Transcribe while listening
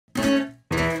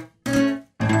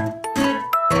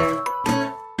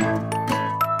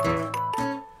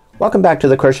Welcome back to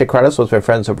the Crochet Credits with my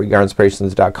friends over at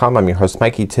yarnspirations.com. I'm your host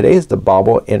Mikey. Today is the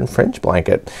Bobble in Fringe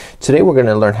Blanket. Today we're going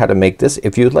to learn how to make this.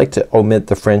 If you'd like to omit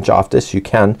the fringe off this, you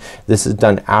can. This is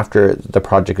done after the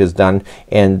project is done,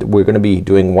 and we're going to be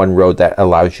doing one row that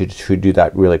allows you to do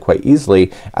that really quite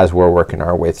easily as we're working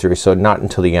our way through. So not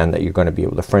until the end that you're going to be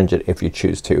able to fringe it if you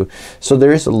choose to. So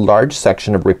there is a large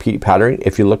section of repeat pattern.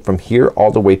 If you look from here all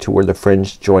the way to where the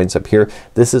fringe joins up here,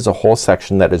 this is a whole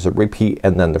section that is a repeat,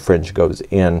 and then the fringe goes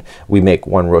in. We make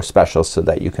one row special so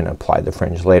that you can apply the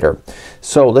fringe later.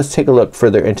 So let's take a look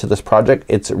further into this project.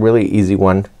 It's a really easy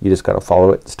one. You just got to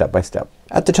follow it step by step.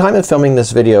 At the time of filming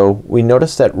this video, we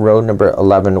noticed that row number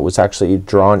 11 was actually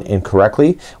drawn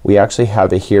incorrectly. We actually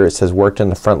have it here. It says worked in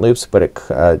the front loops, but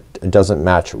it doesn't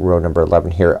match row number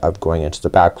 11 here of going into the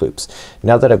back loops.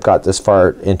 Now that I've got this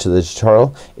far into the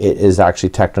tutorial, it is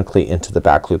actually technically into the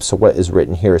back loop. So what is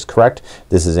written here is correct.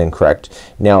 This is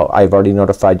incorrect. Now I've already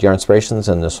notified Yarnspirations,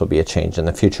 and this will be a change in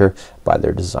the future by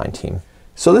their design team.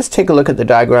 So let's take a look at the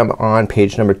diagram on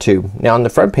page number 2. Now on the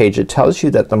front page it tells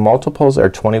you that the multiples are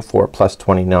 24 plus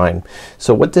 29.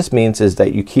 So what this means is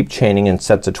that you keep chaining in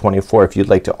sets of 24 if you'd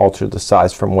like to alter the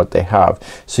size from what they have.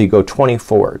 So you go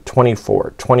 24,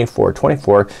 24, 24,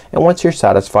 24, and once you're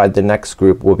satisfied the next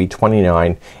group will be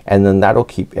 29, and then that'll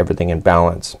keep everything in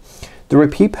balance. The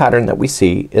repeat pattern that we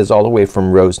see is all the way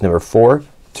from rows number 4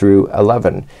 through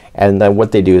 11, and then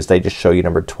what they do is they just show you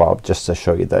number 12 just to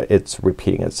show you that it's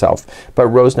repeating itself. But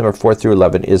rows number 4 through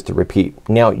 11 is the repeat.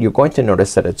 Now you're going to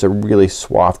notice that it's a really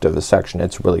swath of a section.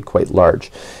 It's really quite large.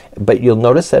 But you'll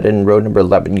notice that in row number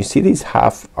 11 you see these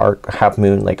half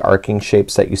moon like arcing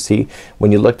shapes that you see.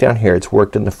 When you look down here, it's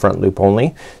worked in the front loop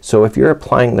only. So if you're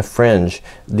applying the fringe,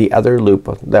 the other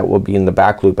loop that will be in the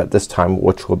back loop at this time,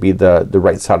 which will be the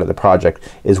right side of the project,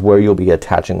 is where you'll be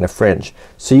attaching the fringe.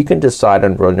 So you can decide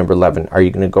on row number 11, are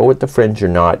you going to go with the fringe or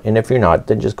not? And if you're not,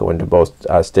 then just go into both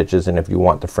stitches, and if you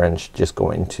want the fringe, just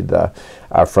go into the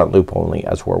front loop only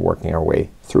as we're working our way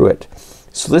through it.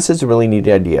 So this is a really neat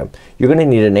idea. You're going to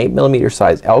need an 8mm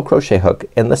size L crochet hook,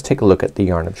 and let's take a look at the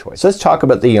yarn of choice. So let's talk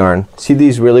about the yarn. See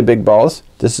these really big balls?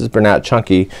 This is Bernat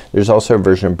Chunky. There's also a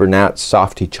version of Bernat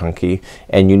Softy Chunky,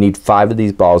 and you need 5 of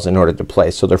these balls in order to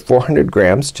play. So they're 400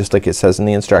 grams just like it says in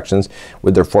the instructions,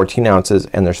 with their 14 ounces,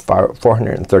 and there's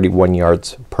 431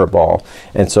 yards per ball.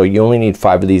 And so you only need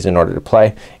 5 of these in order to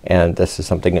play, and this is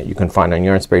something that you can find on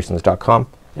yarnspirations.com.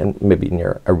 and maybe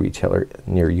near a retailer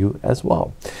near you as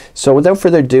well. So without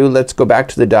further ado, let's go back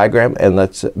to the diagram and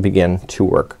let's begin to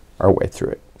work our way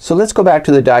through it. So let's go back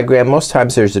to the diagram. Most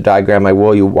times there's a diagram. I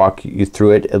will walk you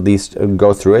through it, at least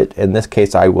go through it. In this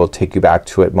case I will take you back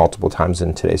to it multiple times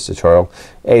in today's tutorial.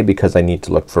 A, because I need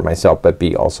to look for myself, but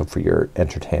B, also for your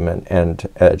entertainment and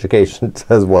education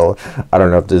as well. I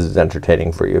don't know if this is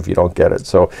entertaining for you if you don't get it.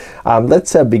 So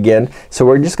let's begin. So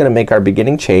we're just gonna make our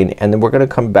beginning chain, and then we're gonna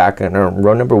come back in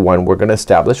row number 1. We're gonna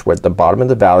establish we're at the bottom of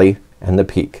the valley and the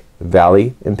peak.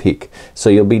 Valley and peak.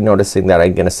 So you'll be noticing that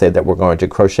I'm gonna say that we're going to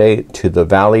crochet to the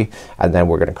valley, and then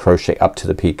we're gonna crochet up to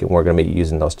the peak, and we're gonna be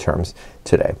using those terms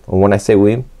today. And when I say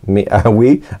we,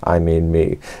 I mean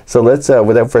me. So let's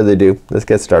without further ado, let's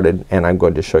get started, and I'm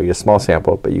going to show you a small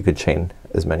sample, but you could chain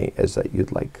as many as that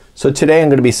you'd like. So today I'm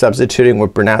going to be substituting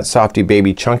with Bernat Softy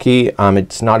Baby Chunky.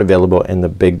 It's not available in the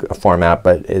big format,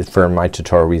 but for my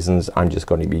tutorial reasons I'm just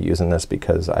going to be using this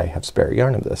because I have spare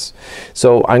yarn of this.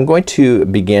 So I'm going to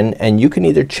begin, and you can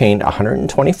either chain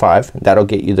 125, that'll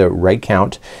get you the right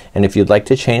count, and if you'd like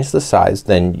to change the size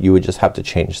then you would just have to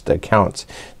change the counts.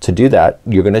 To do that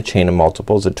you're gonna chain in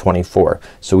multiples of 24.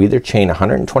 So either chain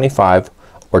 125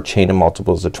 or chain in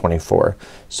multiples of 24.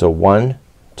 So 1,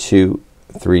 2,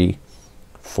 3,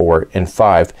 4, and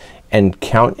 5, and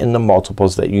count in the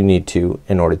multiples that you need to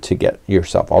in order to get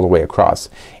yourself all the way across.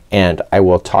 And I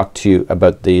will talk to you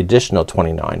about the additional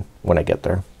 29 when I get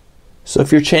there. So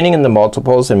if you're chaining in the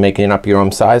multiples and making up your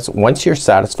own size, once you're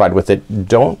satisfied with it,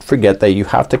 don't forget that you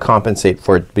have to compensate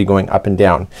for it to be going up and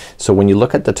down. So when you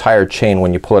look at the entire chain,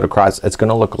 when you pull it across, it's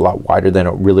gonna look a lot wider than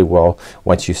it really will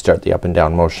once you start the up and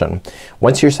down motion.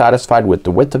 Once you're satisfied with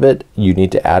the width of it, you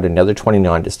need to add another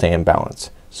 29 to stay in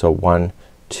balance. So 1,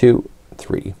 2,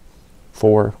 3,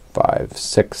 4, 5,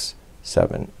 6,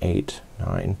 7, 8,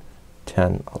 9,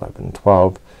 10, 11,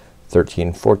 12,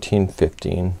 13, 14,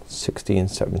 15, 16,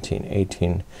 17,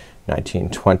 18, 19,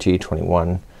 20,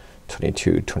 21,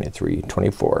 22, 23,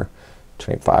 24,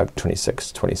 25,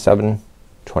 26, 27,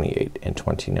 28, and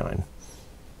 29.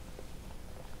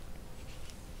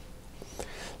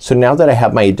 So now that I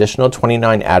have my additional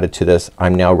 29 added to this,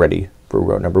 I'm now ready for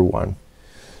row number 1.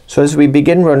 So as we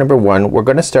begin row number 1, we're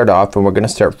going to start off and we're going to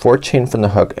start 4 chain from the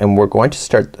hook, and we're going to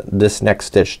start this next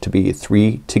stitch to be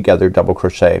 3 together double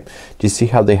crochet. Do you see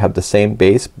how they have the same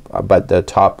base but the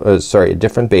top, sorry, a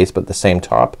different base but the same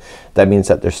top? That means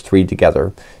that there's 3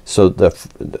 together. So the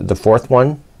 4th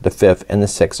one, the 5th and the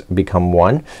 6th become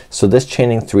 1. So this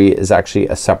chaining 3 is actually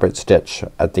a separate stitch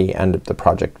at the end of the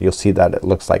project. You'll see that it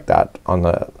looks like that on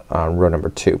the row number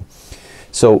 2.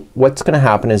 So what's gonna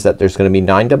happen is that there's gonna be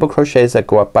 9 double crochets that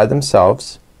go up by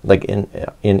themselves, like in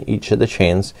each of the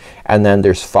chains, and then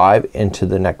there's 5 into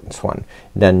the next one,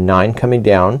 then 9 coming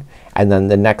down, and then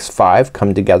the next 5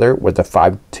 come together with a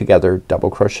 5 together double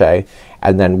crochet,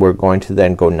 and then we're going to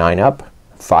then go 9 up,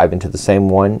 5 into the same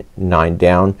one, 9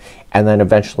 down, and then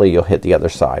eventually you'll hit the other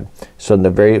side. So in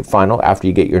the very final, after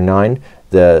you get your 9,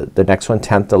 the next one,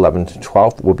 10th, 11th,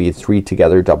 12th will be 3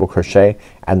 together double crochet,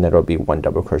 and then it'll be 1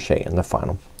 double crochet in the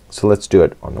final. So let's do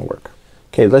it on the work.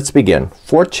 Okay, let's begin.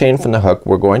 4th chain from the hook,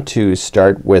 we're going to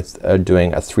start with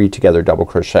doing a 3 together double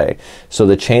crochet. So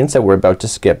the chains that we're about to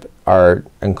skip are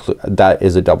that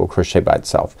is a double crochet by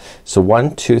itself. So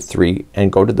 1, 2, 3,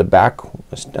 and go to the back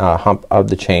hump of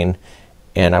the chain,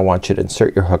 and I want you to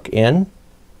insert your hook in,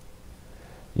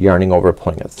 yarning over,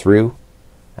 pulling it through,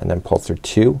 and then pull through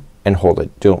 2 and hold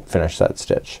it. Don't finish that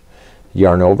stitch.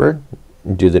 Yarn over,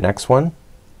 do the next one,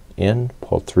 in,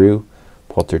 pull through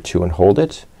 2 and hold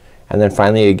it, and then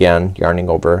finally again yarning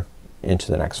over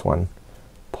into the next one,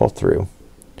 pull through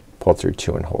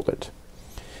 2 and hold it.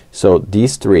 So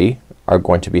these 3 are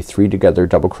going to be 3 together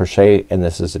double crochet, and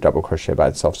this is a double crochet by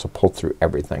itself, so pull through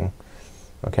everything.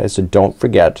 Okay, so don't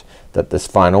forget that this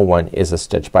final one is a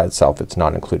stitch by itself. It's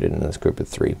not included in this group of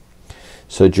 3.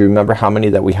 So do you remember how many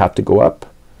that we have to go up?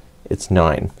 It's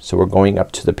 9. So we're going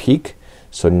up to the peak.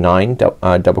 So 9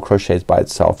 double crochets by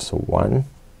itself. So 1,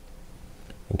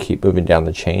 and keep moving down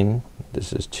the chain.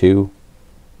 This is 2,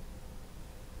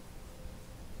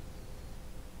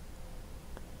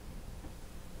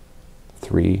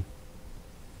 3,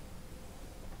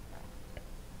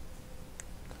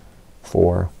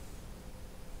 4,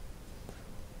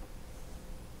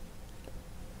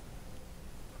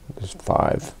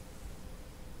 5,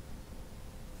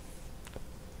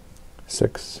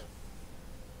 6,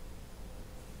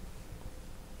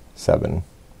 7,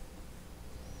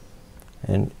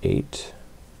 and 8,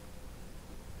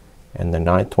 and the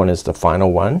 9th one is the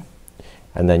final one,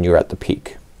 and then you're at the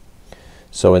peak.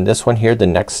 So in this one here, the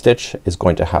next stitch is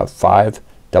going to have 5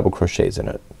 double crochets in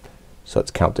it. So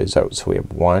let's count these out. So we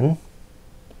have 1,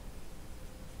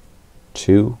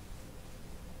 2,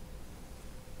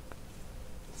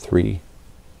 3,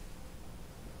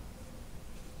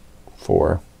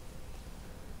 4,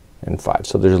 and 5.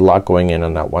 So there's a lot going in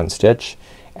on that one stitch,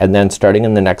 and then starting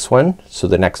in the next one, so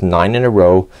the next 9 in a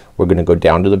row, we're gonna go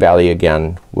down to the valley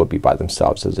again, will be by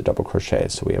themselves as a double crochet.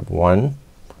 So we have 1,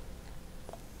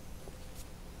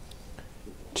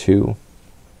 2,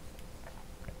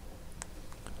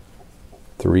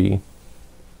 3,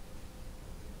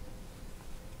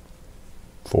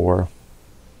 4,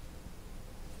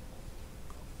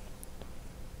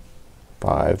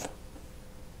 5,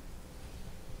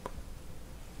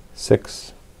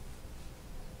 6,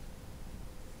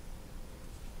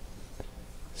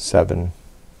 7,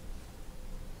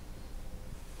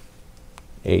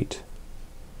 8,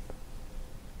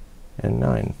 and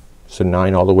 9. So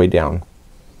 9 all the way down.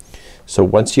 So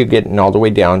once you get all the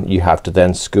way down, you have to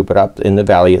then scoop it up in the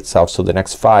valley itself. So the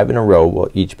next 5 in a row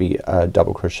will each be a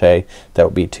double crochet that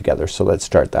will be together. So let's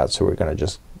start that. So we're gonna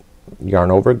just yarn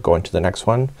over, go into the next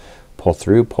one, pull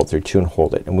through 2 and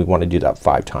hold it, and we want to do that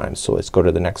 5 times. So let's go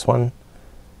to the next one.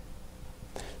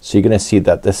 So you're gonna see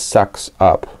that this sucks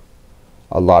up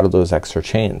a lot of those extra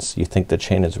chains. You think the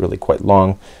chain is really quite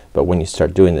long, but when you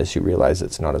start doing this you realize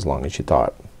it's not as long as you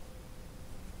thought.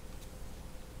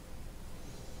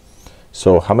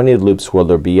 So how many loops will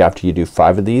there be after you do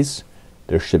 5 of these?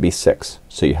 There should be 6.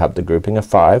 So you have the grouping of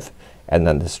 5 and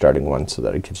then the starting one, so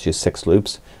that it gives you 6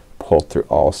 loops. Pull through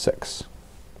all 6.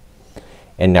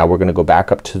 And now we're gonna go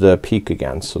back up to the peak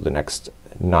again. So the next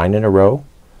 9 in a row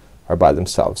are by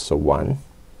themselves. So 1,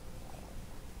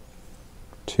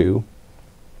 2,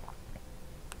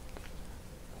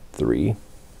 3,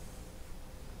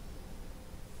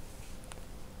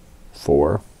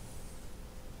 4,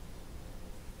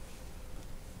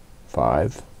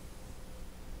 5,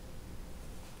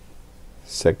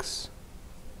 6,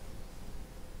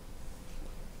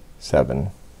 7,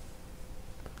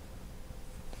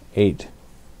 8,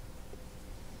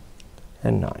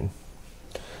 and 9.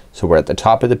 So we're at the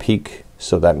top of the peak,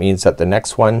 so that means that the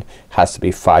next one has to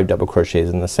be 5 double crochets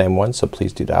in the same one, so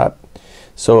please do that.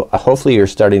 So hopefully you're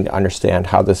starting to understand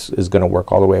how this is gonna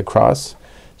work all the way across.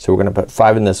 So we're gonna put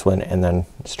 5 in this one and then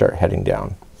start heading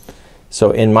down.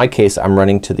 So in my case I'm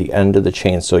running to the end of the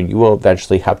chain, so you will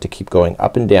eventually have to keep going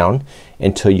up and down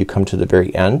until you come to the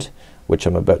very end, which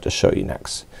I'm about to show you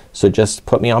next. So just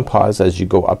put me on pause as you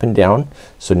go up and down.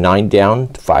 So 9 down,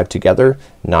 5 together,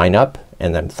 9 up,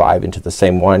 and then 5 into the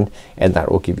same one, and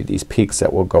that will give you these peaks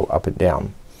that will go up and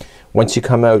down. Once you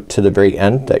come out to the very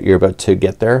end that you're about to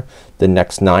get there, the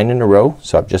next 9 in a row,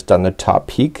 so I've just done the top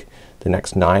peak, the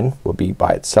next 9 will be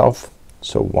by itself.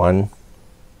 So 1,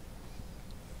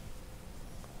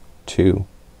 2,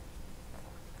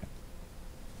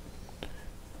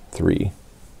 3,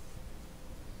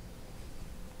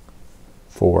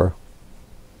 4,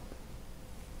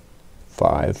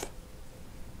 5,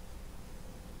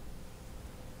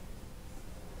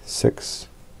 6,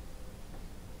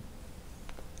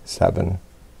 7,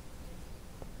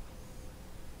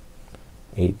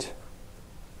 8,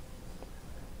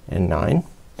 and 9.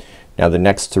 Now the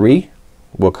next 3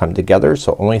 will come together,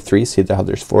 so only 3. See how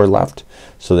there's 4 left,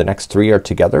 so the next 3 are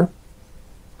together,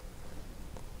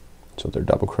 so they're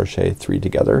double crochet 3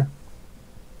 together.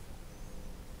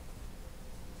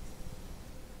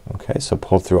 Okay, so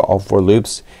pull through all 4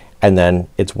 loops and then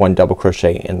it's 1 double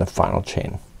crochet in the final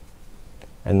chain,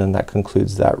 and then that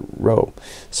concludes that row.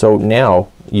 So now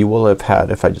you will have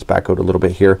had, if I just back out a little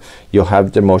bit here, you'll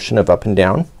have the motion of up and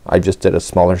down. I just did a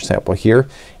smaller sample here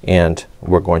and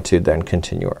we're going to then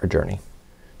continue our journey.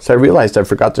 So I realized I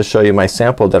forgot to show you my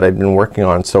sample that I've been working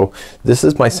on. So this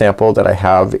is my sample that I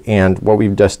have, and what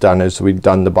we've just done is we've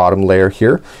done the bottom layer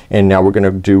here, and now we're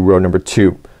gonna do row number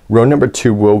 2. Row number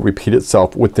 2 will repeat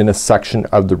itself within a section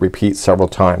of the repeat several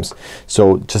times.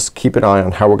 So just keep an eye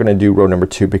on how we're gonna do row number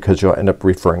 2, because you'll end up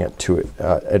referring it to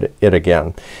it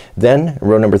again. Then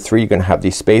row number 3 you're gonna have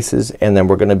these spaces, and then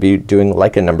we're gonna be doing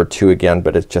like a number 2 again,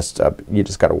 but it's just you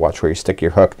just gotta watch where you stick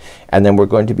your hook. And then we're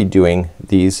going to be doing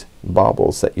these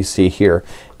bobbles that you see here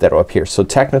that are up here. So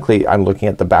technically I'm looking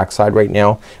at the back side right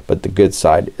now, but the good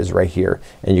side is right here,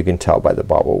 and you can tell by the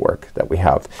bobble work that we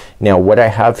have. Now what I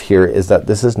have here is that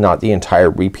this is not the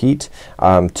entire repeat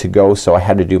to go, so I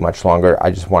had to do much longer. I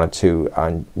just wanted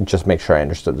to just make sure I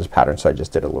understood this pattern, so I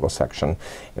just did a little section,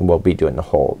 and we'll be doing the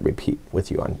whole repeat with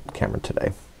you on camera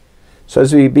today. So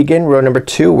as we begin row number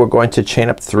 2 we're going to chain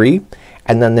up 3,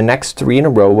 and then the next 3 in a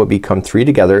row will become 3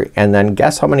 together, and then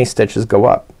guess how many stitches go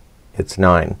up? It's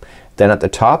 9. Then at the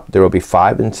top there will be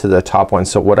 5 into the top one.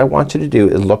 So what I want you to do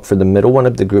is look for the middle one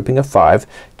of the grouping of 5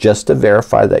 just to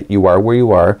verify that you are where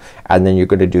you are, and then you're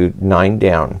gonna do 9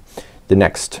 down. The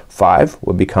next 5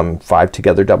 will become 5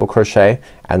 together double crochet,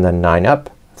 and then 9 up,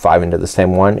 5 into the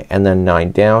same one, and then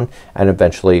 9 down, and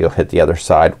eventually you'll hit the other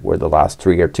side where the last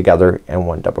 3 are together and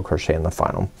 1 double crochet in the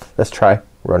final. Let's try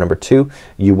row number 2.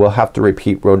 You will have to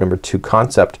repeat row number 2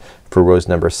 concept for rows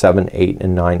number 7, 8,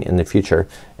 and 9 in the future,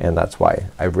 and that's why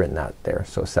I've written that there.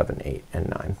 So 7, 8, and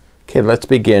 9. Okay, let's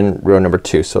begin row number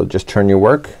 2. So just turn your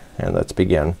work and let's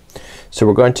begin. So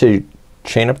we're going to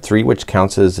chain up 3, which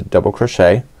counts as a double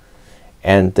crochet,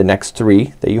 and the next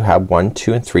 3 that you have, 1,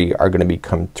 2, and 3, are gonna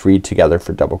become 3 together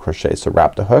for double crochet. So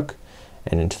wrap the hook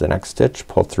and into the next stitch,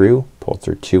 pull through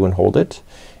 2 and hold it,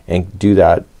 and do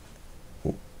that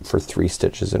for 3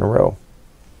 stitches in a row,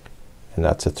 and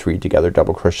that's a 3 together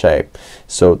double crochet.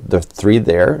 So the 3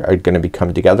 there are gonna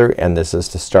become together, and this is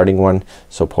the starting one,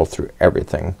 so pull through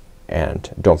everything,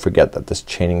 and don't forget that this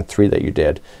chaining 3 that you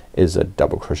did is a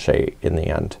double crochet in the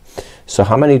end. So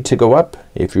how many to go up?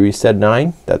 If you said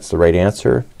 9, that's the right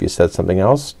answer. If you said something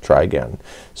else, try again.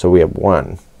 So we have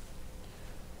 1,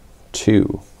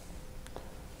 2,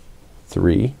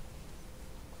 3,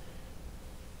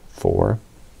 4,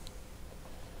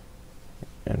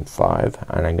 and 5,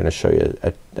 and I'm gonna show you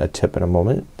a tip in a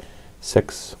moment.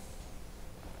 6,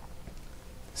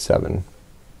 7,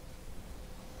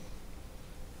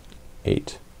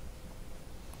 8,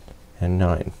 and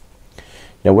 9.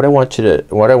 Now what I want you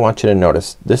to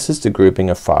notice, this is the grouping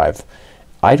of 5.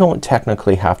 I don't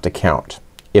technically have to count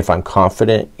if I'm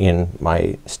confident in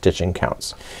my stitching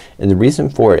counts, and the reason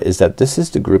for it is that this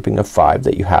is the grouping of 5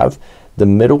 that you have. The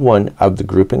middle one of the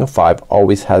grouping of 5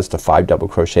 always has the 5 double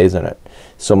crochets in it.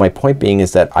 So my point being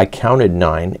is that I counted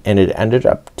 9, and it ended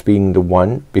up being the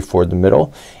one before the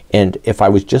middle, and if I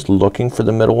was just looking for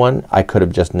the middle one I could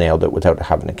have just nailed it without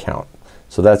having to count.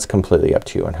 So that's completely up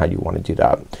to you on how you want to do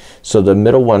that. So the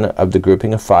middle one of the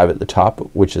grouping of 5 at the top,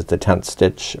 which is the 10th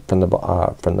stitch from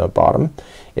the bottom,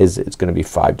 is it's gonna be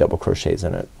 5 double crochets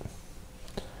in it.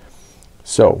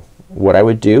 So what I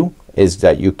would do is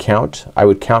that you count, I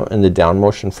would count in the down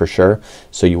motion for sure,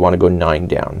 so you wanna go 9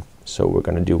 down. So we're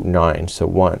gonna do 9. So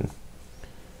 1,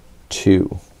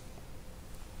 2,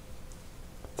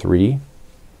 3,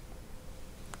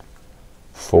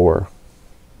 4,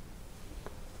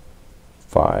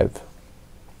 5,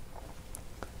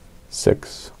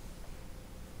 6,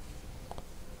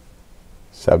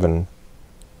 7,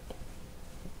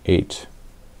 8,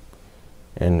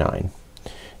 and 9.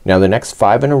 Now the next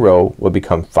 5 in a row will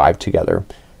become 5 together,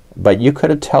 but you could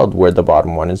have told where the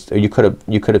bottom one is, or you could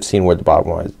have seen where the bottom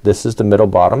one is. This is the middle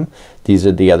bottom, these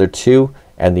are the other two,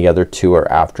 and the other two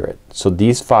are after it. So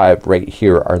these 5 right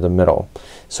here are the middle.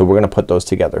 So we're gonna put those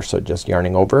together. So just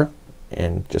yarning over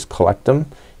and just collect them,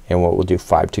 and we'll do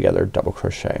 5 together, double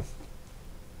crochet.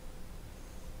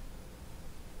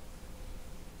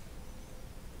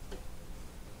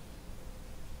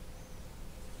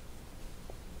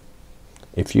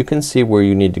 If you can see where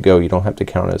you need to go, you don't have to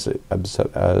count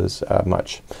as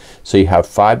much. So you have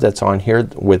 5 that's on here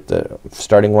with the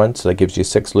starting one, so that gives you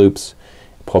 6 loops.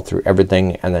 Pull through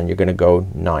everything, and then you're gonna go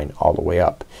 9 all the way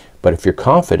up. But if you're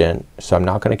confident, so I'm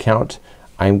not gonna count,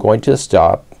 I'm going to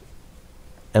stop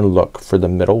and look for the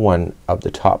middle one of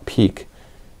the top peak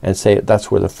and say that's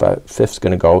where the 5th's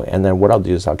gonna go, and then what I'll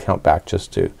do is I'll count back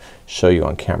just to show you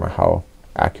on camera how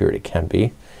accurate it can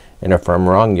be. And if I'm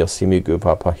wrong, you'll see me goof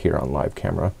up here on live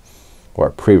camera,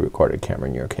 or pre-recorded camera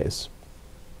in your case.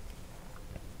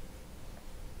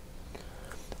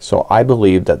 So I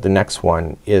believe that the next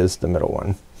one is the middle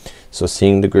one. So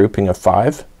seeing the grouping of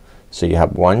 5, so you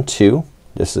have 1, 2,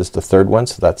 this is the third one,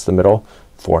 so that's the middle,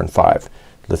 4 and 5.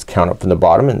 Let's count up from the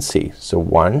bottom and see. So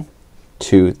 1,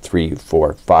 2, 3,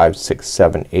 4, 5, 6,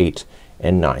 7, 8,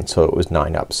 and 9. So it was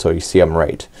 9 up. So you see I'm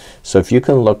right. So if you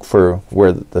can look for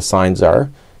where the signs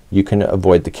are, you can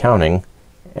avoid the counting,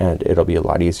 and it'll be a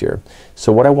lot easier.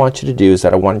 So what I want you to do is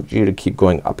that I want you to keep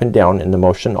going up and down in the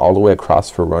motion all the way across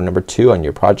for row number 2 on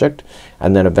your project,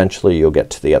 and then eventually you'll get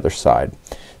to the other side.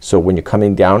 So when you're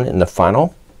coming down in the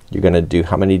final, you're gonna do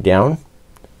how many down?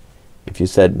 If you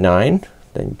said 9,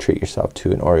 then treat yourself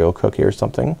to an Oreo cookie or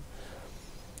something.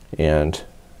 And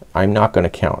I'm not gonna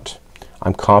count.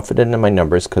 I'm confident in my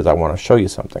numbers because I want to show you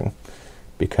something,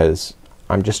 because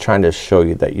I'm just trying to show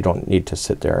you that you don't need to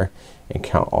sit there and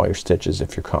count all your stitches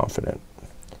if you're confident.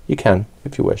 You can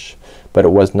if you wish, but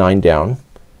it was 9 down.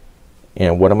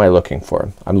 And what am I looking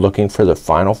for? I'm looking for the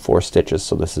final 4 stitches.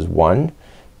 So this is 1,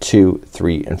 2,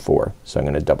 3, and 4. So I'm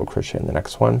gonna double crochet in the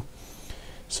next one.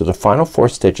 So the final 4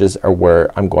 stitches are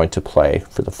where I'm going to play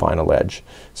for the final edge.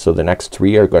 So the next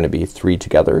 3 are going to be 3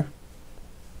 together,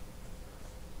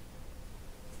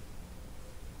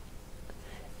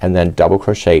 and then double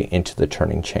crochet into the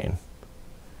turning chain,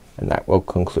 and that will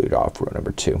conclude off row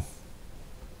number 2.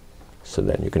 So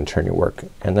then you can turn your work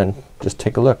and then just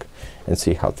take a look and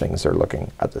see how things are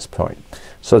looking at this point.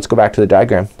 So let's go back to the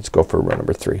diagram. Let's go for row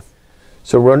number 3.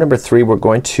 So row number 3, we're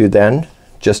going to then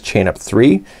just chain up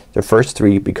 3. The first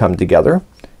 3 become together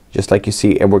just like you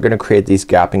see, and we're gonna create these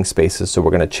gapping spaces. So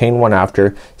we're gonna chain 1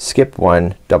 after, skip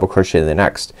 1, double crochet in the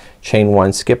next, chain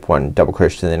 1, skip 1, double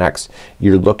crochet in the next.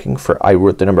 You're looking for, I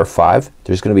wrote the number 5.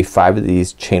 There's gonna be 5 of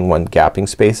these chain 1 gapping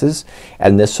spaces,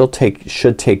 and this will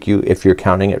should take you, if you're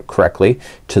counting it correctly,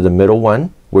 to the middle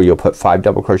one where you'll put 5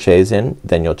 double crochets in,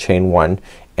 then you'll chain 1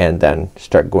 and then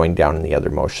start going down in the other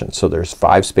motion. So there's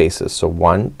 5 spaces. So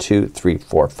 1, 2, 3,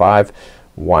 4, 5,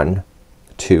 1,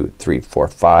 2, 3, 4,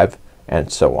 5, and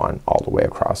so on all the way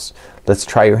across. Let's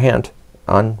try your hand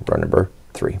on row number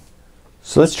 3.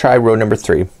 So let's try row number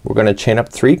 3. We're gonna chain up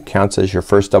 3, counts as your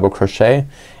first double crochet,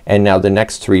 and now the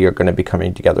next 3 are gonna be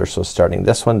coming together. So starting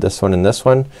this one, and this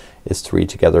one is 3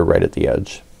 together right at the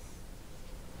edge.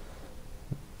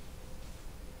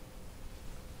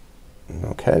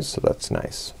 Okay, so that's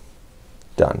nice.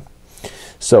 Done.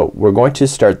 So we're going to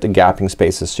start the gapping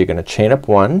spaces. So you're gonna chain up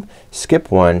 1,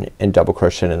 skip 1, and double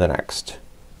crochet in the next.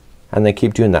 And then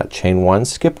keep doing that. Chain 1,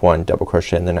 skip 1, double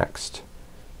crochet in the next.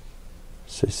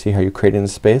 So see how you're creating the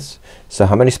space? So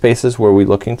how many spaces were we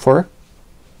looking for?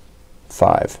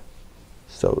 5.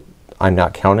 So I'm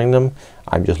not counting them.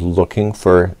 I'm just looking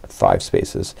for 5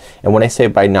 spaces. And when I say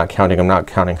by not counting, I'm not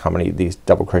counting how many of these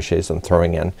double crochets I'm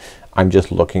throwing in. I'm just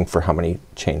looking for how many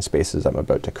chain spaces I'm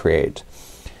about to create.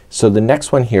 So the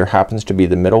next one here happens to be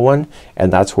the middle one,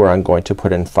 and that's where I'm going to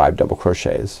put in 5 double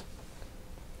crochets.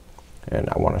 And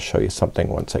I want to show you something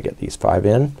once I get these 5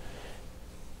 in.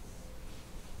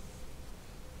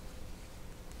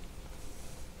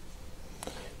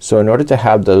 So in order to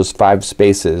have those 5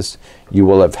 spaces, you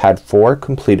will have had 4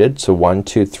 completed. So 1,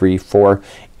 2, 3, 4,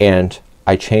 and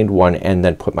I chained 1 and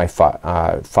then put my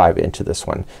 5 into this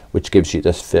one, which gives you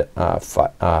this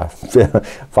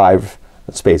 5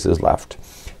 spaces left.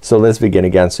 So let's begin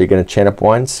again. So you're gonna chain up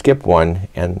 1, skip 1,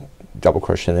 and double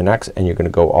crochet in the next, and you're gonna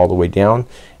go all the way down.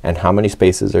 And how many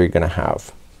spaces are you gonna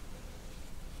have?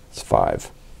 It's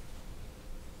 5.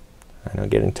 I know,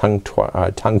 getting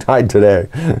tongue-tied today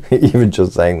even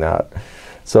just saying that.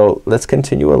 So let's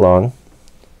continue along,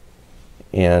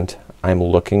 and I'm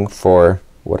looking for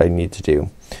what I need to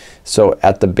do. So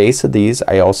at the base of these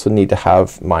I also need to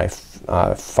have my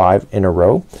 5 in a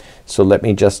row. So let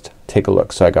me just take a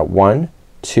look. So I got 1,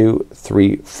 2,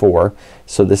 3, 4.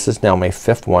 So this is now my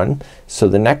 5th one. So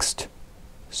the next,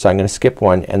 so I'm gonna skip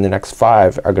one, and the next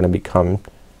 5 are gonna become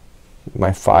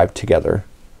my 5 together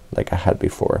like I had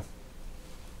before.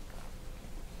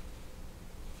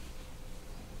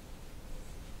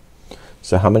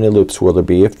 So how many loops will there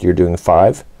be if you're doing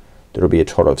 5? There will be a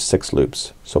total of 6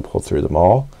 loops. So pull through them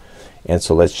all. And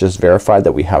so let's just verify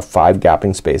that we have 5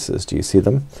 gapping spaces. Do you see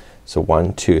them? So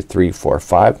 1, 2, 3, 4,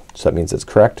 5. So that means it's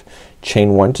correct.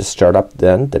 Chain 1 to start up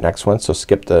then the next one. So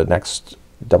skip the next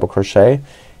double crochet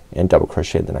and double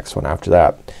crochet the next one after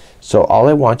that. So all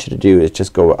I want you to do is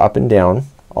just go up and down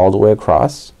all the way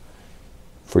across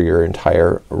for your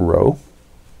entire row.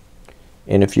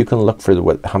 And if you can look for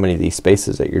how many of these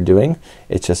spaces that you're doing,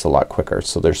 it's just a lot quicker.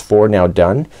 So there's 4 now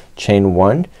done. Chain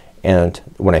 1, and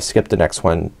when I skip the next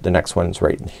one's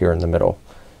right here in the middle.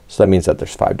 So that means that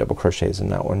there's 5 double crochets in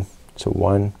that one. So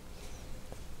 1,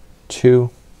 2,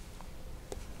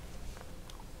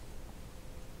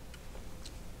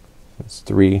 that's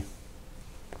 3,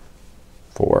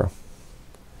 4,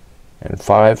 and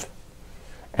 5.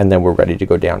 And then we're ready to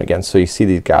go down again. So you see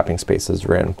these gapping spaces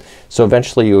are in. So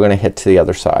eventually you're gonna hit to the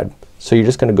other side. So you're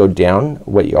just gonna go down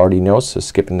what you already know. So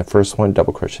skipping the first one,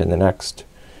 double crochet in the next,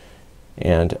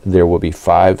 and there will be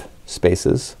 5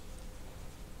 spaces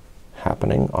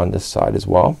happening on this side as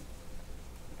well.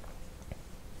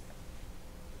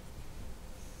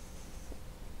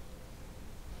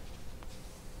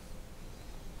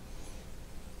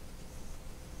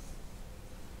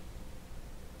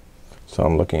 So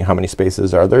I'm looking at how many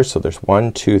spaces are there. So there's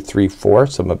 1, 2, 3, 4.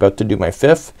 So I'm about to do my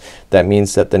 5th. That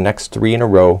means that the next 3 in a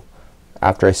row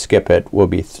after I skip it will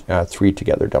be 3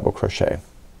 together double crochet.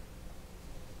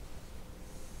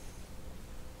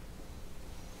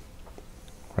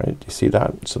 Right, do you see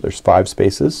that? So there's 5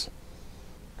 spaces.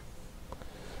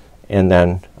 And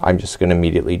then I'm just gonna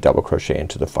immediately double crochet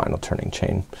into the final turning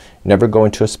chain. Never go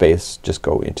into a space, just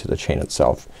go into the chain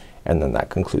itself. And then that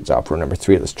concludes off row number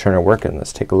 3. Let's turn our work and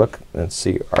let's take a look and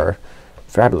see our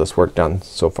fabulous work done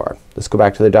so far. Let's go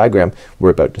back to the diagram.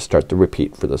 We're about to start the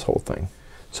repeat for this whole thing.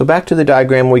 So back to the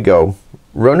diagram we go.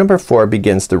 Row number 4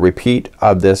 begins the repeat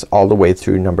of this all the way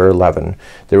through number 11.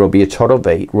 There will be a total of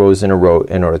 8 rows in a row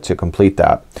in order to complete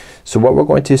that. So what we're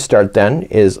going to start then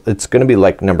is, it's gonna be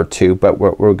like number 2, but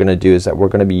what we're gonna do is that we're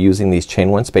gonna be using these chain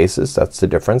 1 spaces. That's the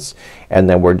difference. And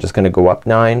then we're just gonna go up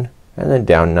 9 and then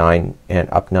down 9 and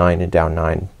up 9 and down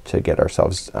 9 to get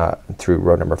ourselves through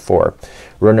row number 4.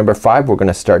 Row number 5 we're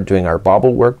gonna start doing our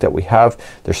bobble work that we have.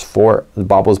 There's 4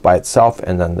 bobbles by itself,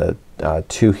 and then the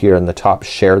 2 here in the top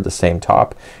share the same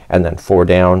top, and then 4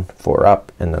 down, 4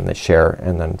 up, and then they share,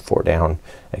 and then 4 down,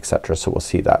 etc. So we'll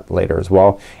see that later as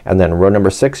well. And then row number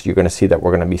 6 you're gonna see that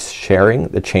we're gonna be sharing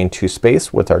the chain 2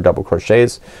 space with our double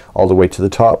crochets all the way to the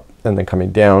top and then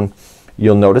coming down.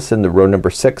 You'll notice in the row number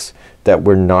 6 that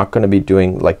we're not gonna be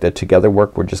doing like the together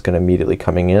work. We're just gonna immediately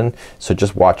coming in. So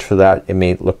just watch for that. It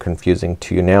may look confusing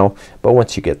to you now, but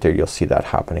once you get there you'll see that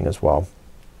happening as well.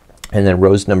 And then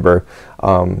rows number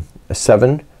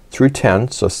 7 through 10,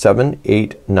 so 7,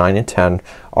 8, 9, and 10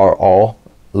 are all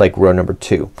like row number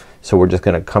 2. So we're just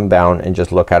gonna come down and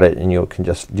just look at it, and you can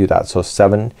just do that. So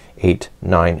 7, 8,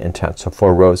 9, and 10. So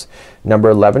 4 rows. Number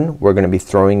 11 we're gonna be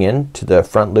throwing in to the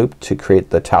front loop to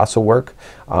create the tassel work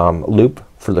loop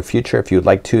for the future if you'd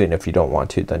like to, and if you don't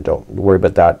want to then don't worry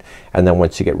about that. And then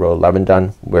once you get row 11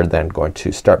 done we're then going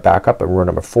to start back up at row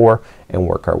number 4 and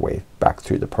work our way back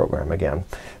through the program again.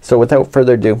 So without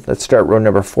further ado, let's start row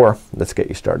number 4. Let's get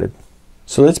you started.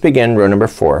 So let's begin row number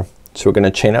 4. So we're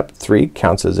gonna chain up 3,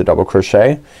 counts as a double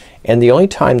crochet, and the only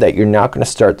time that you're not gonna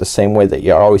start the same way that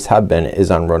you always have been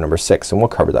is on row number 6, and we'll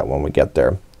cover that when we get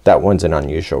there. That one's an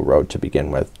unusual row to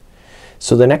begin with.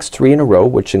 So the next 3 in a row,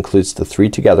 which includes the 3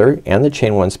 together and the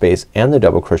chain 1 space and the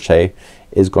double crochet,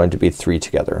 is going to be 3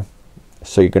 together.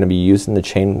 So you're gonna be using the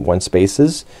chain 1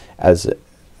 spaces as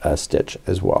a stitch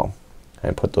as well,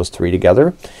 and put those 3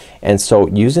 together. And so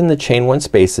using the chain 1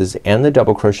 spaces and the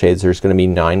double crochets there's gonna be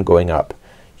 9 going up.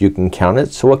 You can count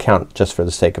it, so we'll count just for the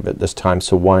sake of it this time.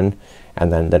 So 1,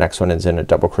 and then the next one is in a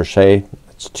double crochet.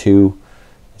 That's 2,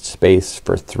 space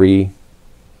for 3,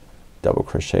 double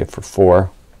crochet for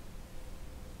 4,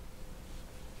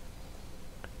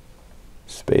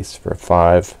 space for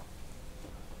 5,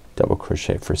 double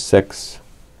crochet for 6,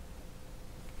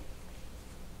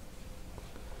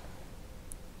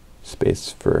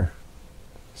 space for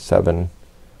 7,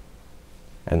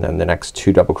 and then the next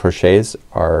 2 double crochets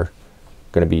are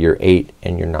going to be your 8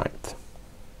 and your 9th.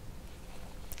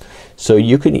 So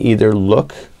you can either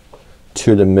look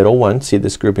to the middle one, see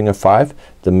this grouping of 5,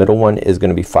 the middle one is going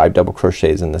to be 5 double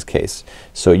crochets in this case.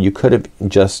 So you could have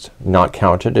just not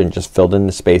counted and just filled in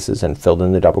the spaces and filled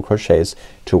in the double crochets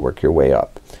to work your way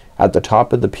up. At the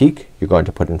top of the peak you're going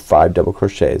to put in 5 double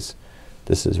crochets.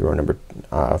 This is row number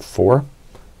 4,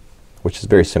 which is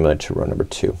very similar to row number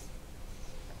 2.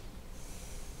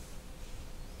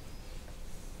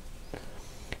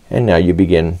 And now you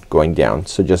begin going down.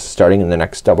 So just starting in the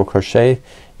next double crochet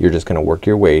you're just gonna work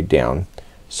your way down.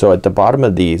 So at the bottom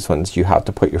of these ones you have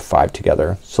to put your 5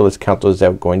 together. So let's count those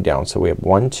out going down. So we have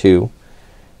 1, 2,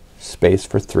 space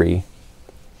for 3,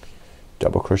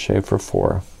 double crochet for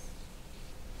 4,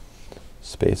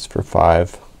 space for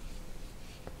 5,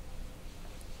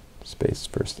 space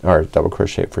for, or double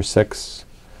crochet for 6,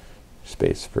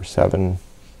 space for 7,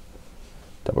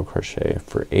 double crochet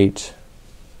for 8,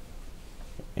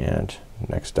 and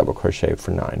next double crochet for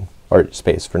 9, or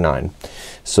space for 9.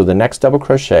 So the next double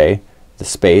crochet, the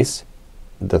space,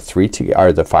 the 3 to,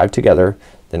 or the 5 together,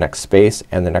 the next space,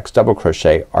 and the next double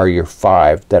crochet are your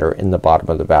 5 that are in the bottom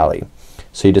of the valley.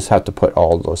 So you just have to put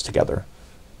all of those together.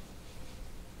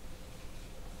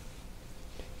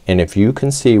 And if you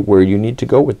can see where you need to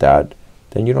go with that,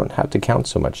 then you don't have to count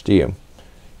so much, do you?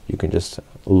 You can just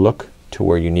look to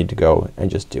where you need to go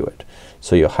and just do it.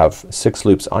 So you'll have 6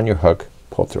 loops on your hook,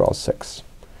 pull through all 6,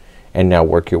 and now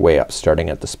work your way up starting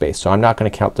at the space. So I'm not gonna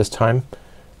count this time.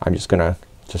 I'm just gonna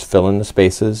fill in the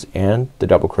spaces and the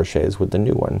double crochets with the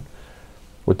new one,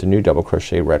 with the new double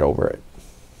crochet right over it.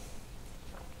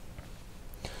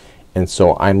 And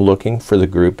so I'm looking for the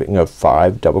grouping of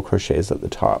 5 double crochets at the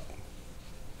top.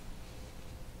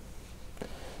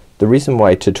 The reason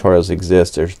why tutorials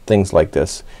exist are things like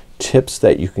this, tips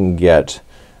that you can get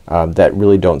that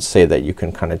really don't say that you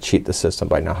can kind of cheat the system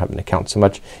by not having to count so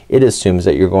much. It assumes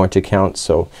that you're going to count,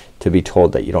 so to be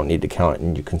told that you don't need to count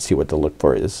and you can see what to look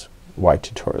for is why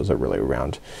tutorials are really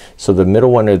around. So the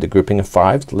middle one are the grouping of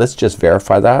 5. Let's just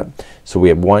verify that. So we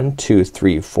have 1, 2,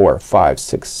 3, 4, 5,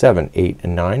 6, 7, 8,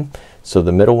 and 9. So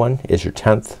the middle one is your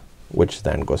 10th, which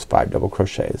then goes 5 double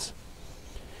crochets.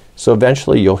 So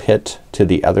eventually you'll hit to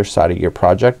the other side of your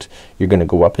project. You're gonna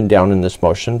go up and down in this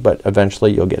motion, but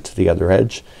eventually you'll get to the other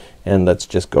edge, and let's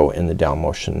just go in the down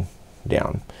motion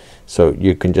down. So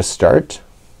you can just start.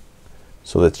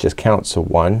 So let's just count. So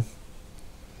 1,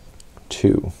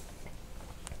 2,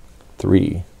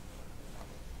 3,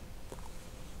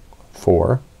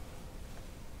 4,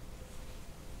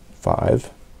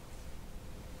 5,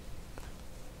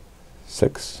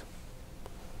 6,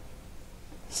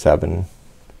 7,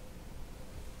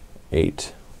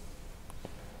 8,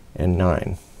 and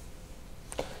 9.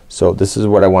 So this is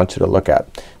what I want you to look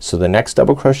at. So the next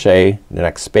double crochet, the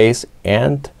next space,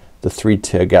 and the 3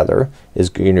 together is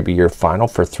going to be your final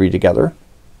for 3 together.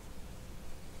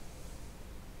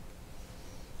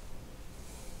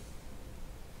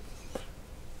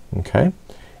 Okay,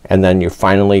 and then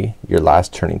your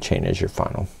last turning chain is your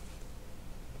final.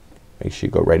 Make sure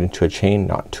you go right into a chain,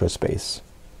 not into a space.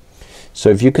 So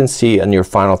if you can see in your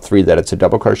final 3 that it's a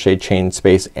double crochet, chain,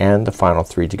 space, and the final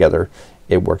 3 together,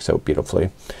 it works out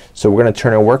beautifully. So we're gonna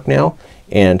turn our work now,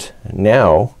 and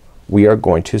now we are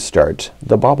going to start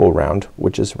the bobble round,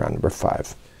 which is round number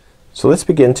 5. So let's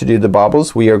begin to do the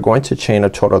bobbles. We are going to chain a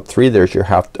total of 3. There's your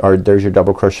there's your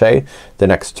double crochet. The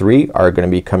next 3 are gonna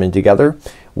be coming together.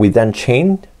 We then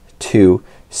chain 2,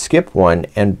 skip 1,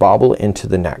 and bobble into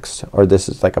the next. Or this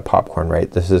is like a popcorn,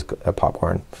 right? This is a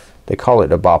popcorn. They call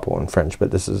it a bobble in French,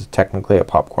 but this is technically a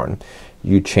popcorn.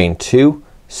 You chain 2,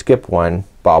 skip 1,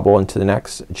 bobble into the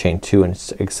next, chain 2,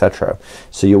 and etc.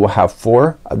 So you will have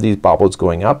 4 of these bobbles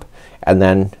going up, and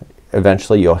then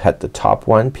eventually you'll hit the top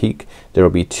one peak. There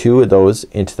will be 2 of those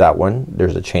into that one.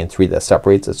 There's a chain 3 that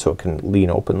separates it so it can lean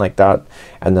open like that,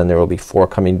 and then there will be 4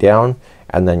 coming down,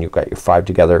 and then you've got your 5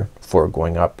 together, 4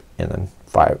 going up, and then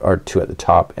 5 or 2 at the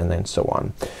top, and then so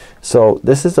on. So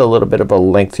this is a little bit of a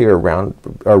lengthier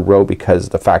row because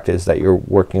the fact is that you're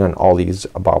working on all these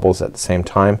bobbles at the same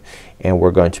time, and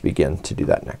we're going to begin to do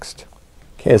that next.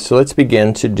 Okay, so let's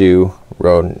begin to do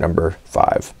row number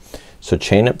 5. So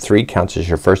chain up 3 counts as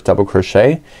your first double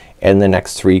crochet, and the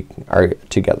next 3 are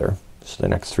together. So the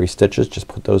next 3 stitches, just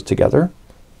put those together.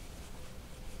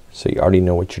 So you already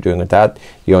know what you're doing with that.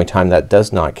 The only time that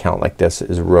does not count like this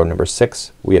is row number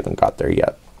 6. We haven't got there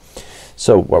yet.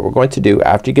 So what we're going to do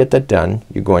after you get that done,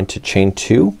 you're going to chain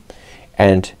 2,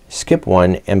 and skip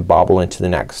one and bobble into the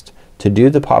next. To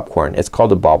do the popcorn, it's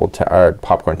called a bobble or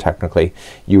popcorn technically,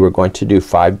 you are going to do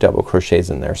 5 double crochets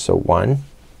in there. So 1,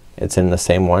 it's in the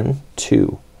same one,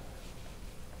 2,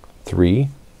 3,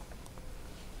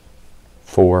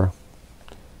 4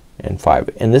 and 5,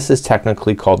 and this is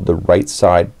technically called the right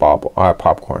side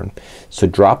popcorn. So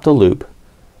drop the loop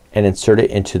and insert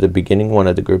it into the beginning one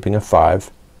of the grouping of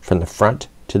 5 from the front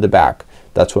to the back.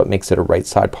 That's what makes it a right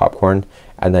side popcorn,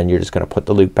 and then you're just gonna put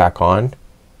the loop back on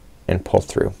and pull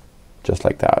through just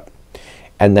like that.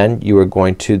 And then you are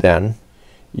going to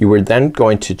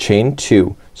going to chain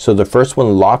 2. So the first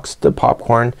one locks the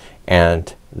popcorn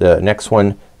and the next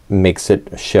one makes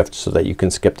it shift so that you can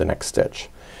skip the next stitch.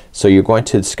 So you're going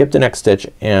to skip the next stitch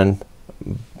and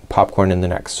popcorn in the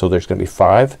next. So there's gonna be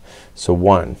 5. So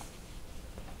 1,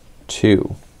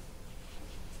 2,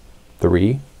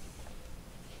 3,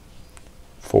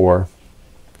 4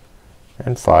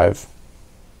 and 5.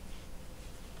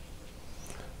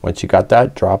 Once you got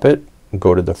that, drop it,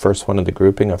 go to the first one of the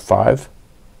grouping of 5,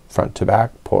 front to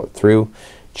back, pull it through,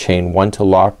 chain 1 to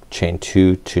lock, chain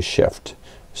 2 to shift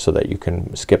so that you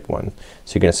can skip one.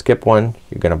 So you're gonna skip one,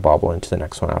 you're gonna bobble into the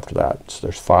next one after that. So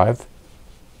there's 5.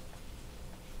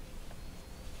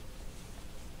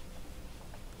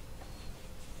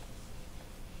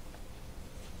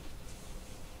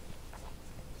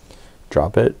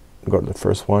 Drop it, go to the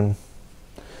first one.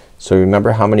 So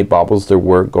remember how many bobbles there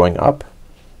were going up?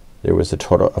 There was a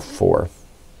total of 4.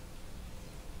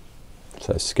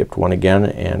 So I skipped one again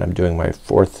and I'm doing my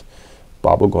 4th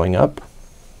bobble going up.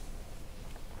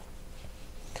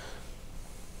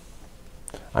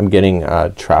 I'm getting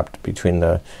trapped between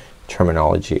the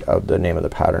terminology of the name of the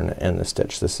pattern and the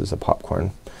stitch. This is a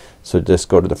popcorn. So just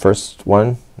go to the first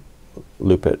one,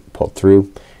 loop it, pull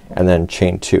through, and then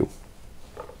chain 2.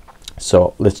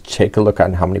 So let's take a look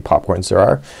at how many popcorns there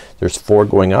are. There's 4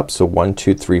 going up, so 1,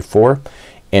 2, 3, 4.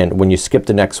 And when you skip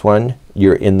the next one,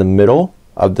 you're in the middle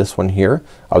of this one here,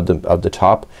 of the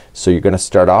top. So you're gonna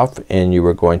start off and you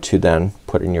are going to then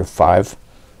put in your 5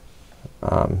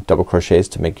 double crochets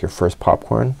to make your first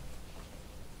popcorn.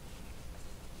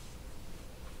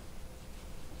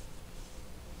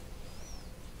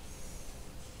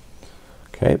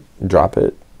 Okay, drop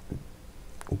it,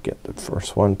 get the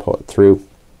first one, pull it through,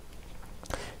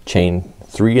 chain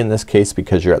 3 in this case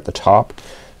because you're at the top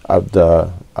of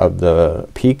the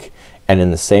peak, and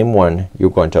in the same one you're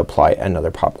going to apply another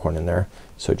popcorn in there.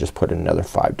 So just put in another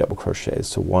 5 double crochets.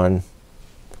 So 1,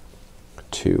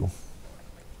 2,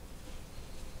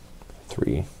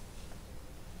 3,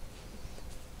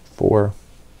 4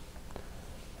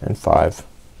 and 5,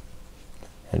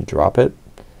 and drop it,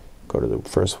 go to the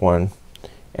first one,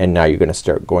 and now you're gonna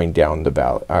start going down the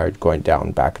valley, or going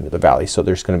down back into the valley. So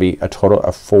there's gonna be a total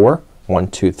of 4. 1,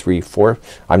 2, 3, 4.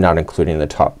 I'm not including the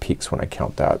top peaks when I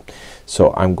count that.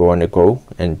 So I'm going to go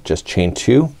and just chain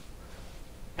 2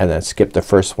 and then skip the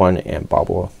first one and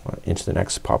bobble into the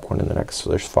next popcorn in the next. So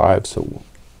there's 5. So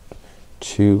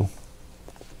 2,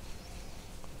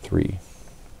 3,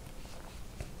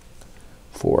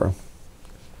 4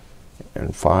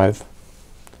 and 5.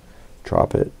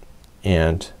 Drop it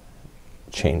and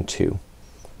chain 2.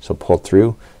 So pull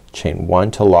through, chain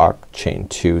 1 to lock, chain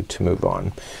 2 to move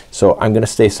on. So I'm gonna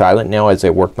stay silent now as I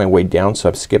work my way down. So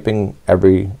I'm skipping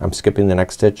the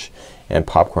next stitch and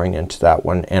popcorning into that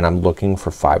one, and I'm looking for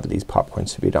 5 of these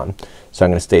popcorns to be done. So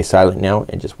I'm gonna stay silent now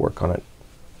and just work on it.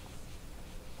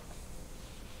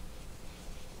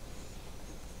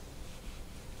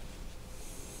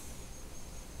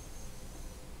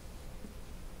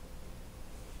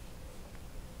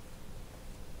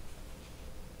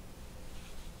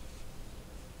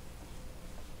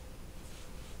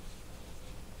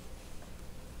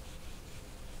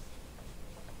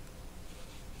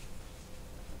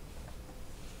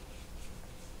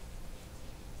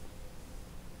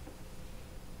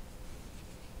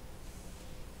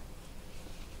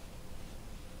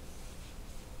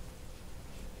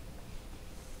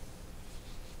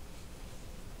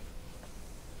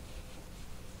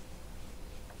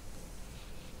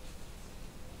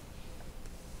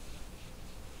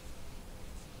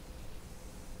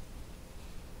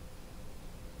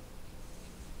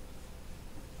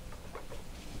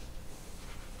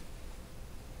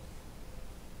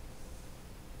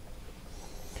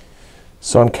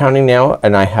 So I'm counting now,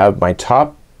 and I have my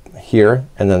top here,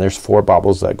 and then there's 4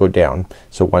 bobbles that go down.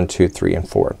 So 1, 2, 3 and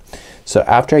 4. So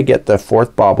after I get the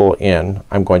 4th bobble in,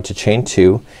 I'm going to chain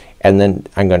 2, and then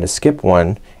I'm going to skip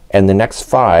 1, and the next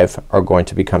 5 are going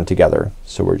to become together.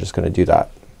 So we're just gonna do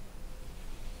that.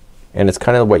 And it's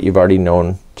kind of what you've already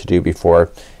known to do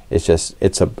before. It's just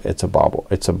it's a bobble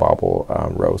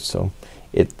row, so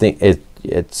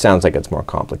it sounds like it's more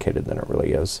complicated than it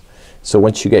really is. So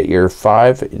once you get your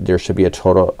 5, there should be a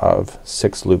total of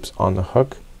 6 loops on the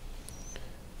hook,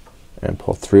 and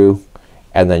pull through,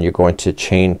 and then you're going to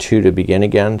chain 2 to begin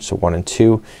again. So 1 and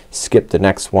 2, skip the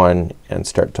next one and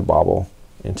start to bobble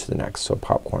into the next, so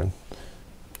popcorn.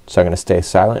 So I'm gonna stay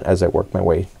silent as I work my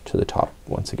way to the top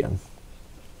once again.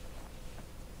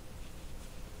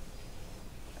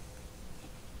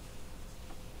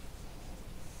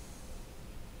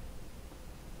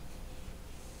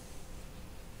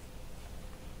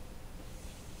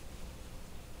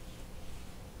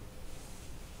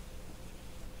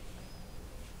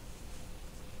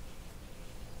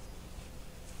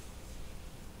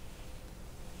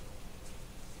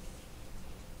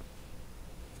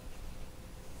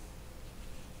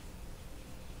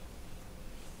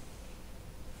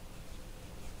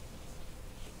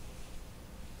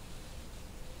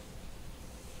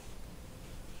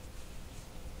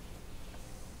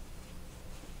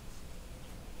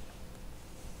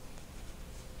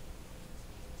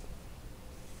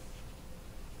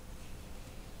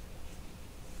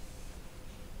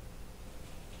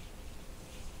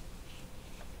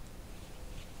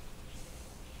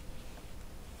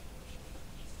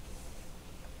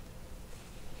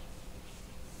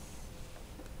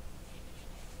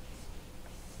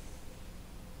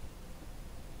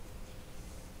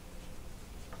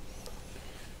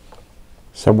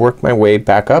 So work my way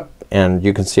back up, and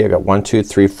you can see I got 1 2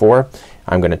 3 4.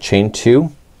 I'm gonna chain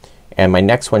 2, and my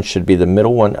next one should be the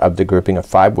middle one of the grouping of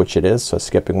 5, which it is, so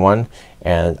skipping 1,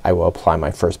 and I will apply my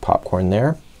first popcorn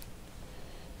there.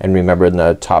 And remember, in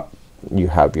the top you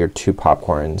have your 2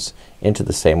 popcorns into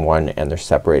the same one, and they're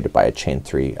separated by a chain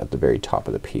 3 at the very top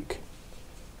of the peak.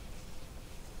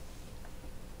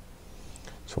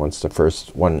 So once the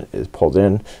first one is pulled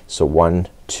in, so 1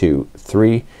 2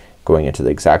 3, going into the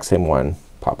exact same one,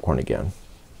 popcorn again.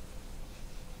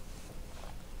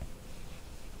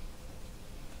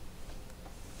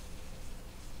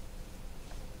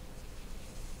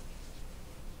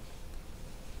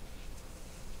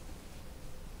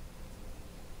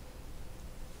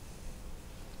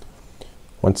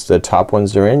 Once the top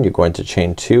ones are in, you're going to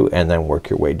chain 2 and then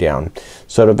work your way down.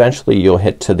 So eventually you'll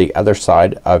hit to the other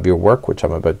side of your work, which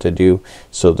I'm about to do.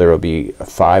 So there will be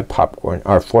 4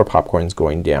 popcorns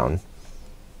going down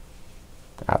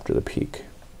after the peak.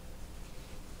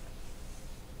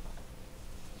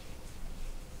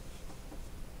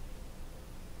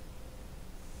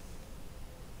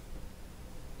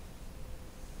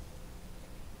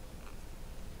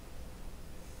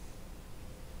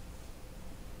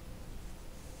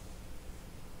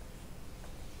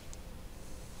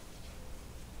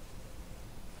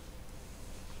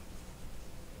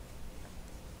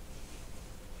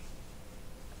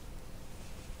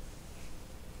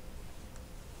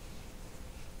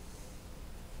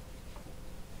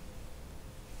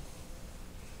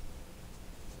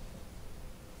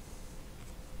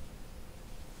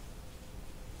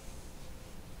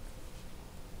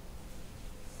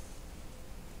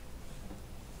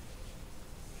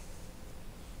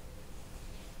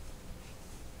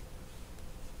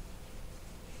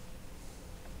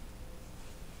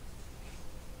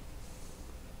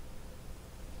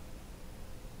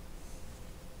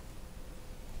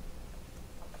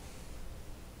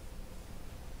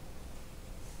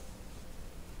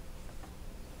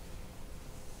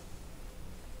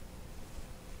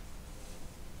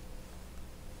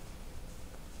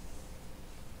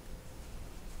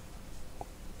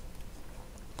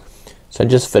 So I'm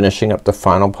just finishing up the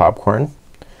final popcorn.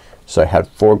 So I had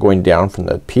 4 going down from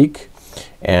the peak,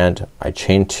 and I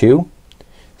chain 2,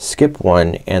 skip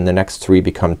 1, and the next 3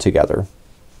 become together.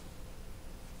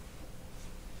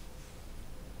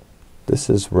 This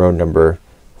is row number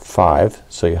 5,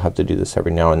 so you have to do this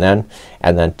every now and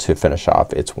then to finish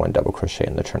off it's 1 double crochet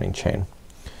in the turning chain.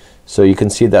 So you can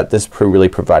see that this really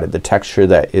provided the texture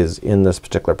that is in this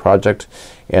particular project,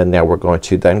 and now we're going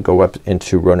to then go up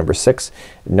into row number 6.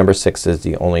 Number 6 is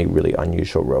the only really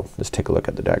unusual row. Let's take a look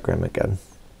at the diagram again.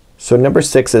 So number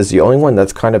 6 is the only one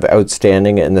that's kind of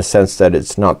outstanding in the sense that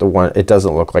it's not the one, it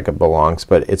doesn't look like it belongs,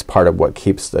 but it's part of what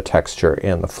keeps the texture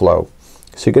and the flow.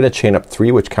 So you're gonna chain up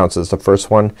 3, which counts as the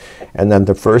first one, and then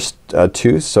the first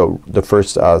 2, so the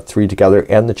first 3 together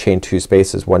and the chain 2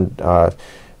 spaces, 1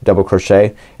 double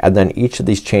crochet, and then each of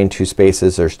these chain 2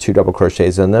 spaces there's 2 double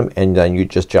crochets in them, and then you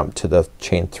just jump to the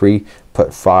chain 3,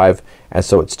 put 5, and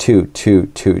so it's 2 2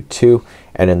 2 2,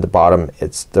 and in the bottom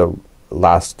it's the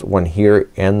last one here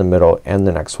and the middle, and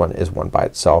the next one is one by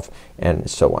itself, and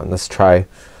so on. Let's try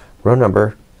row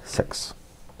number 6.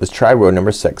 let's try row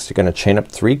number 6. You're gonna chain up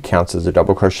 3, counts as a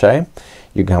double crochet.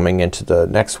 You're coming into the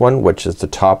next one, which is the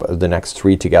top of the next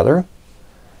 3 together,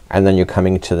 and then you're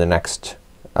coming to the next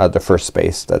the first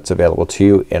space that's available to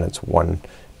you, and it's 1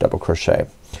 double crochet.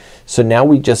 So now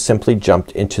we just simply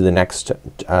jumped into the next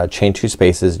chain 2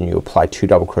 spaces, and you apply 2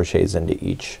 double crochets into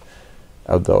each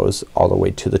of those all the way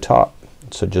to the top.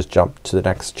 So just jump to the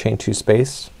next chain 2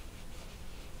 space,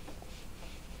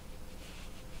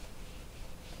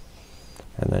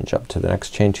 and then jump to the next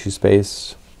chain 2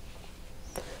 space.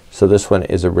 So this one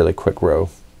is a really quick row,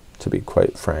 to be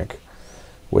quite frank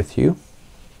with you.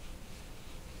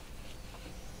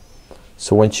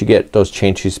 So once you get those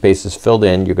chain 2 spaces filled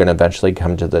in, you're gonna eventually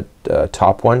come to the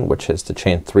top one, which is the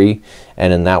chain 3,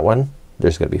 and in that one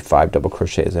there's gonna be 5 double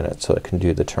crochets in it, so it can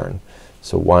do the turn.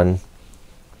 So 1,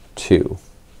 2,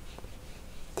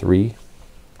 3,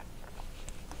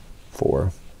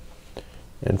 4,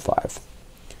 and 5.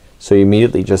 So you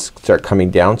immediately just start coming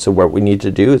down. So what we need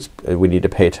to do is we need to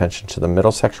pay attention to the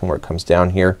middle section where it comes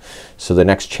down here. So the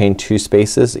next chain 2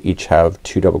 spaces each have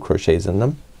 2 double crochets in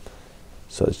them.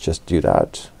 So let's just do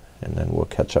that, and then we'll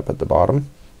catch up at the bottom.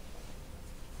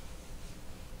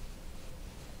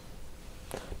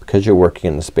 Because you're working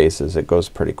in the spaces, it goes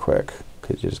pretty quick,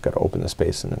 because you just gotta open the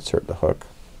space and insert the hook.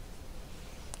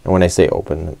 And when I say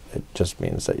open, it just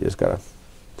means that you just gotta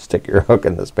stick your hook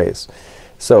in the space.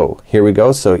 So here we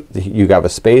go. So you have a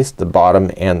space, the bottom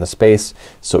and the space,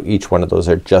 so each one of those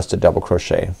are just a double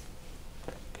crochet.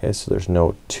 Okay, so there's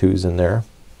no 2s in there.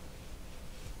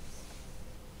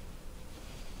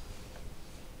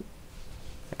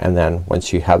 And then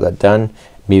once you have that done,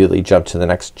 immediately jump to the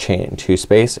next chain 2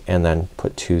 space, and then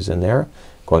put 2s in there,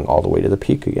 going all the way to the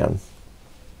peak again.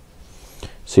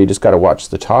 So you just gotta watch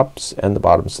the tops and the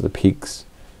bottoms of the peaks.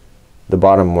 The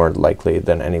bottom more likely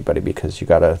than anybody, because you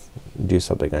gotta do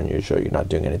something unusual. You're not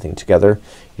doing anything together,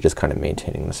 you're just kind of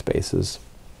maintaining the spaces.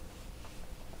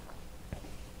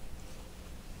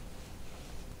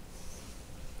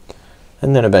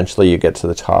 And then eventually you get to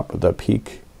the top of the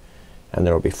peak, and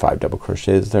there will be 5 double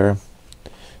crochets there.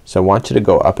 So I want you to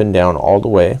go up and down all the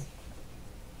way.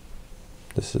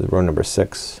 This is row number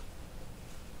 6,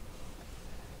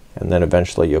 and then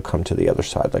eventually you'll come to the other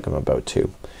side like I'm about to.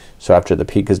 So after the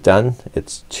peak is done,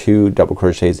 it's 2 double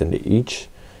crochets into each,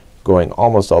 going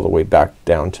almost all the way back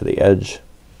down to the edge.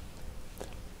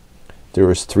 There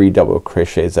was 3 double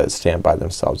crochets that stand by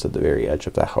themselves at the very edge,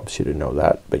 if that helps you to know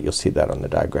that, but you'll see that on the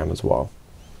diagram as well.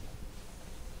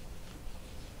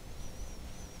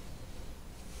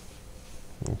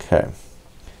 Okay,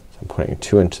 so I'm putting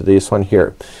 2 into this one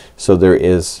here. So there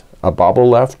is a bobble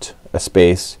left, a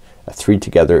space, a 3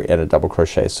 together, and a double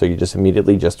crochet. So you just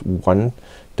immediately just 1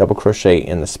 double crochet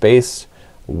in the space,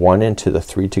 1 into the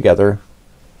 3 together,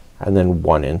 and then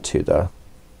 1 into the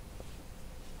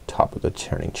top of the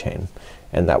turning chain,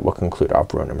 and that will conclude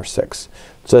off row number 6.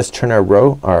 So let's turn our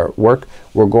work.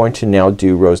 We're going to now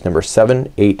do rows number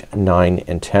 7, 8, 9,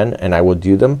 and 10, and I will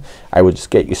do them. I will just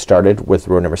get you started with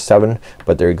row number 7,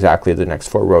 but they're exactly, the next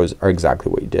 4 rows are exactly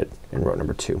what you did in row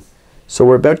number 2. So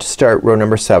we're about to start row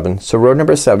number 7. So row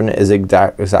number 7 is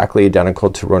exactly identical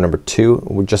to row number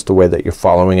 2, just the way that you're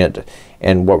following it.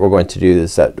 And what we're going to do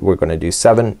is that we're going to do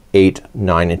 7, 8,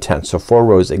 9, and 10. So 4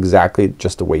 rows exactly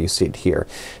just the way you see it here.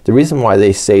 The reason why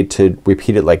they say to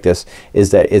repeat it like this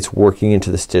is that it's working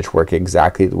into the stitch work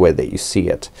exactly the way that you see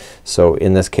it. So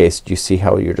in this case, do you see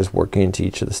how you're just working into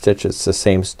each of the stitches? It's the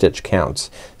same stitch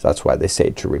counts. So that's why they say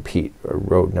to repeat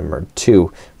row number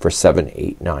 2 for 7,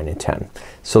 8, 9, and 10.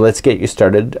 So let's get you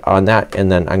started on that,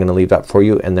 and then I'm gonna leave that for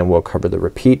you, and then we'll cover the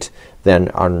repeat. Then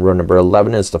on row number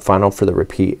 11 is the final for the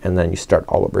repeat, and then you start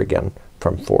all over again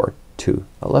from 4 to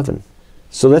 11.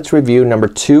 So let's review number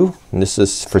 2, and this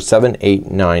is for 7, 8,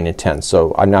 9, and 10.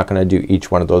 So I'm not gonna do each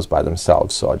one of those by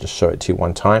themselves, so I'll just show it to you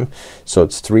one time. So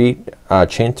it's 3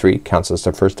 chain 3 counts as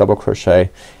the first double crochet,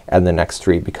 and the next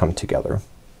 3 become together.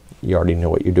 You already know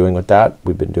what you're doing with that.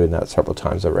 We've been doing that several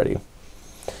times already.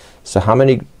 So how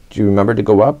many do you remember to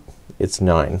go up? It's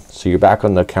 9. So you're back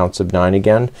on the counts of 9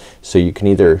 again. So you can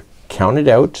either count it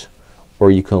out or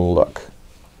you can look.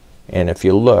 And if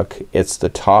you look, it's the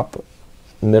top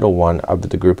middle one of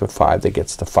the group of 5 that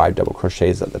gets the 5 double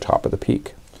crochets at the top of the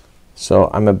peak.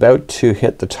 So I'm about to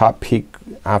hit the top peak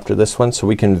after this one, so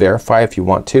we can verify if you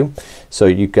want to. So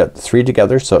you got 3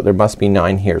 together, so there must be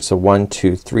 9 here. So 1,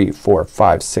 2, 3, 4,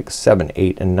 5, 6, 7,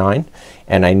 8, and 9.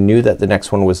 And I knew that the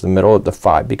next one was the middle of the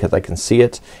 5 because I can see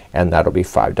it, and that'll be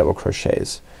 5 double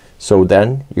crochets. So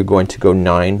then you're going to go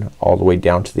 9 all the way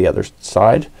down to the other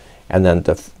side, and then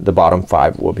the bottom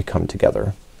 5 will become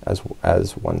together as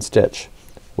one stitch,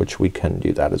 which we can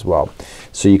do that as well.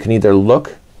 So you can either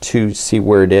look to see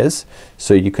where it is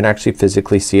so you can actually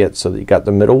physically see it. So that you got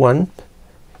the middle one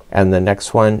and the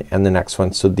next one and the next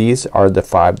one. So these are the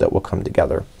 5 that will come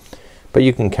together, but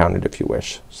you can count it if you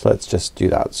wish. So let's just do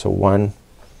that. So 1,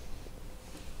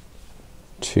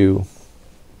 2,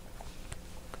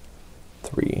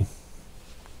 3,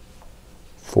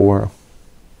 4,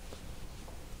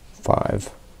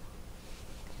 5,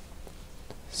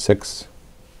 6,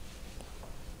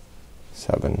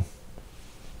 7,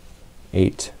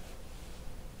 8,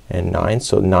 and 9.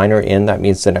 So 9 are in. That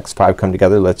means the next 5 come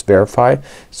together. Let's verify.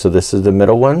 So this is the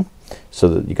middle one. So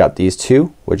that you got these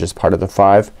 2, which is part of the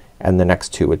 5, and the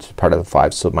next 2, which is part of the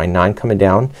 5. So my 9 coming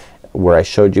down where I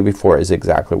showed you before is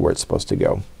exactly where it's supposed to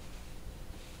go.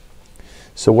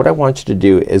 So what I want you to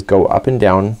do is go up and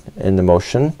down in the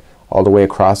motion all the way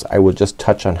across. I will just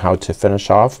touch on how to finish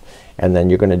off, and then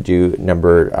you're gonna do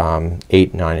number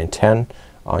 8, 9, and 10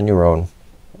 on your own,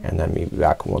 and then meet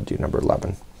back and we'll do number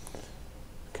 11.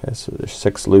 Okay, so there's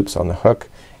 6 loops on the hook,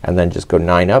 and then just go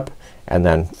 9 up and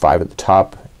then 5 at the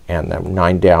top and then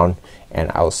 9 down, and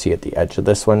I'll see at the edge of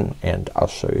this one, and I'll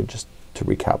show you just to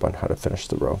recap on how to finish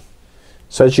the row.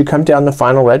 So as you come down the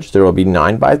final edge there will be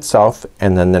 9 by itself,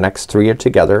 and then the next 3 are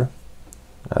together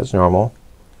as normal,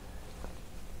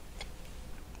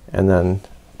 and then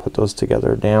put those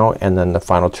together now, and then the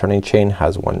final turning chain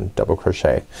has 1 double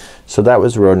crochet. So that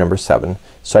was row number 7.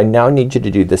 So I now need you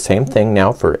to do the same thing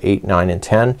now for 8, 9, and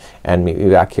 10 and meet me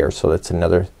back here. So that's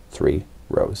another 3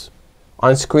 rows.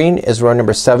 On screen is row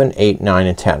number 7, 8, 9,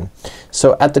 and 10.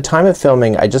 So at the time of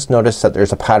filming I just noticed that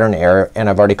there's a pattern error, and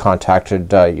I've already contacted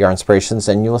Yarnspirations,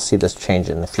 and you will see this change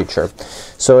in the future.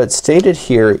 So it's stated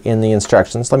here in the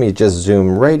instructions, let me just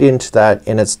zoom right into that,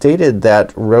 and it's stated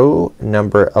that row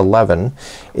number 11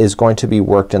 is going to be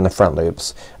worked in the front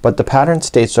loops, but the pattern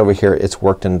states over here it's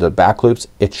worked in the back loops.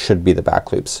 It should be the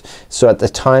back loops. So at the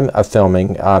time of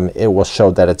filming it will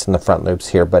show that it's in the front loops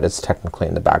here, but it's technically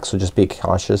in the back, so just be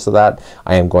cautious of that.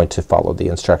 I am going to follow the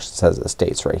instructions as it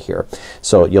states right here.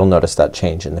 So you'll notice that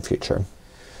change in the future.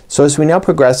 So as we now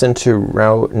progress into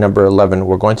row number 11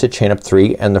 we're going to chain up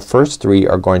 3, and the first 3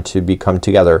 are going to become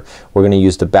together. We're going to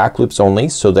use the back loops only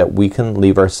so that we can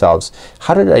leave ourselves.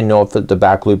 How did I know if the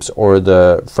back loops or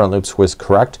the front loops was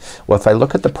correct? Well, if I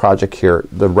look at the project here,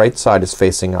 the right side is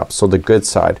facing up, so the good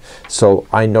side. So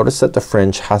I notice that the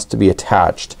fringe has to be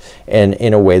attached and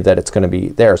in a way that it's going to be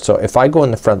there. So if I go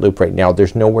in the front loop right now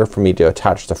there's nowhere for me to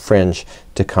attach the fringe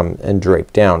to come and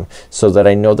drape down, so that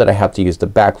I know that I have to use the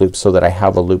back loop so that I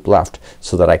have a loop left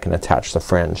so that I can attach the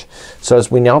fringe. So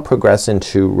as we now progress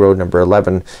into row number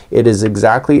 11 it is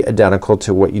exactly identical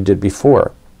to what you did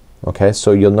before. Okay,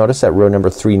 so you'll notice that row number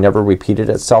 3 never repeated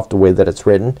itself the way that it's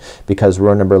written, because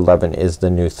row number 11 is the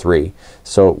new 3.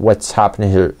 So what's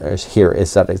happening here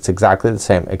is that it's exactly the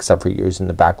same except for using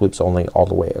the back loops only all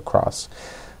the way across.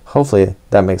 Hopefully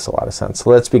that makes a lot of sense. So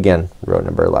let's begin row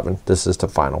number 11. This is the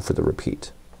final for the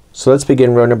repeat. So let's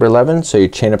begin row number 11. So you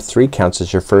chain up 3 counts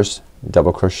as your first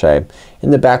double crochet. In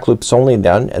the back loops only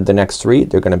then, and the next 3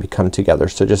 they're going to become together.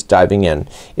 So just diving in.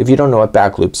 If you don't know what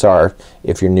back loops are,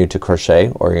 if you're new to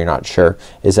crochet or you're not sure,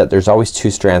 is that there's always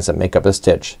 2 strands that make up a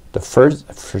stitch. The first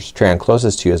strand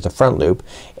closest to you is the front loop,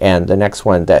 and the next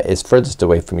one that is furthest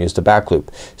away from you is the back loop.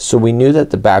 So we knew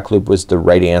that the back loop was the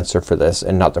right answer for this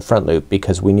and not the front loop,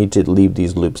 because we need to leave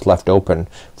these loops left open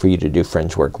for you to do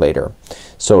fringe work later.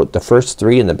 So the first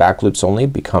 3 in the back loops only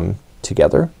become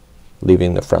together,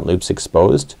 leaving the front loops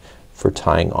exposed for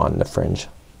tying on the fringe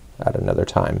at another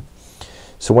time.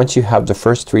 So once you have the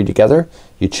first 3 together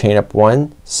you chain up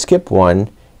 1, skip 1,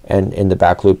 and in the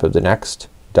back loop of the next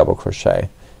double crochet.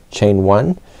 Chain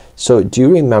 1. So do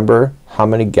you remember how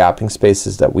many gapping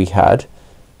spaces that we had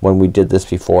when we did this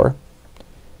before?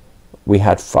 We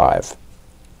had 5.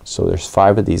 So there's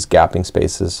 5 of these gapping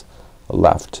spaces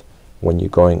left when you're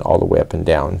going all the way up and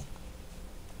down.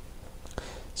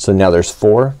 So now there's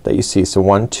 4 that you see. So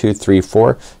 1, 2, 3,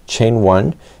 4. Chain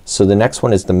 1. So the next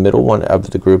one is the middle one of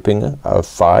the grouping of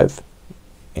 5,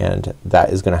 and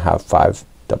that is going to have 5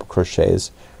 double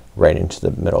crochets right into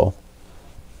the middle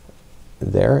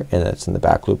there, and it's in the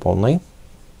back loop only.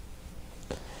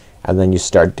 And then you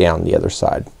start down the other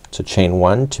side. So chain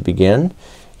 1 to begin,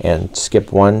 and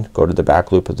skip 1, go to the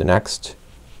back loop of the next,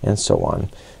 and so on.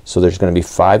 So there's going to be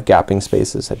 5 gapping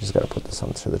spaces. I just got to put this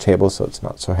onto the table so it's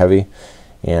not so heavy.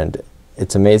 And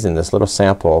it's amazing, this little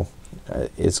sample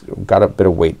it's got a bit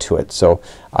of weight to it. So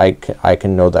I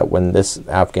can know that when this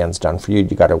Afghan's done for you,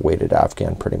 you got a weighted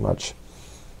Afghan pretty much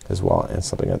as well, and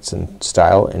something that's in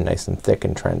style and nice and thick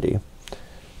and trendy.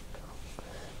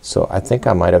 So I think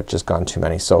I might have just gone too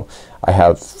many. So I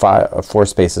have 4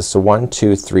 spaces. So 1,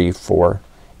 2, 3, 4,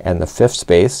 and the 5th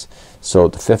space. So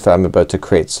the 5th I'm about to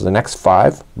create. So the next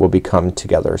 5 will become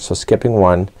together. So skipping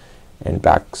 1 and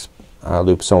back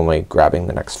loops only, grabbing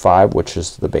the next 5, which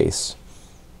is the base.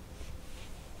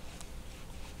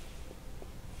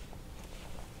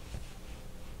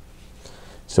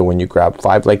 So when you grab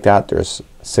 5 like that, there's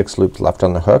 6 loops left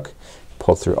on the hook.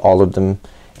 Pull through all of them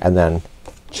and then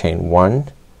chain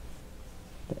 1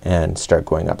 and start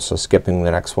going up. So skipping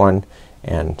the next one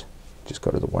and just go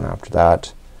to the one after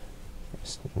that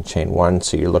and chain 1.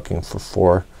 So you're looking for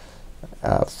 4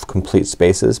 complete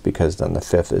spaces, because then the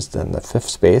 5th is then the 5th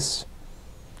space,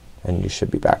 and you should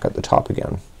be back at the top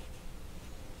again.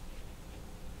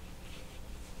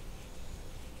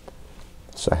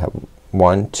 So I have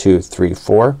 1, 2, 3,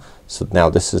 4. So now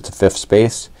this is the 5th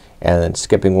space, and then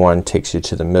skipping 1 takes you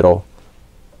to the middle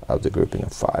of the grouping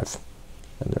of 5,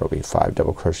 and there will be 5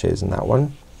 double crochets in that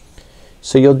one.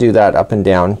 So you'll do that up and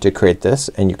down to create this,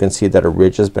 and you can see that a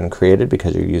ridge has been created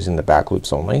because you're using the back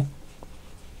loops only.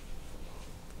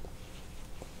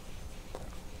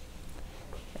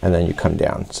 And then you come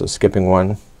down. So skipping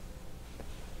 1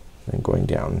 and going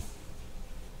down.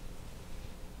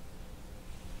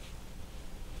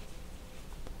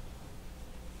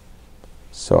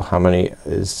 So how many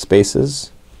is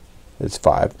spaces? It's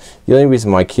 5. The only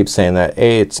reason why I keep saying that,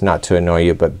 A, it's not to annoy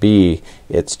you, but B,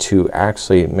 it's to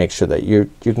actually make sure that you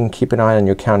can keep an eye on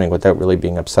your counting without really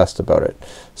being obsessed about it.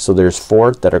 So there's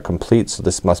 4 that are complete, so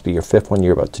this must be your 5th one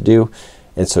you're about to do.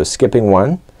 And so skipping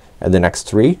 1 and the next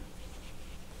 3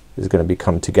 is going to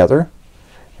become together,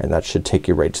 and that should take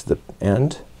you right to the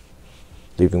end,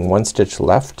 leaving 1 stitch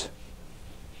left,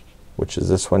 which is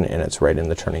this one, and it's right in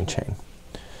the turning chain.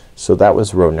 So that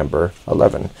was row number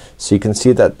 11. So you can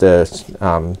see that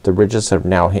the ridges are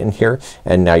now in here,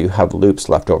 and now you have loops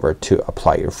left over to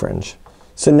apply your fringe.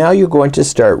 So now you're going to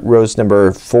start rows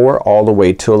number 4 all the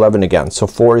way to 11 again. So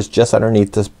 4 is just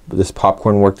underneath this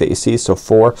popcorn work that you see. So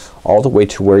 4 all the way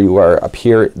to where you are up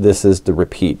here. This is the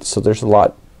repeat. So there's a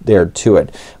lot there to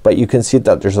it, but you can see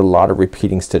that there's a lot of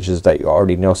repeating stitches that you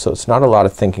already know, so it's not a lot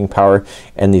of thinking power,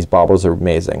 and these bobbles are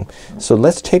amazing. So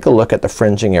let's take a look at the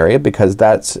fringing area, because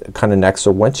that's kind of next.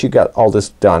 So once you got all this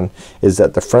done, is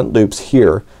that the front loops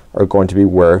here are going to be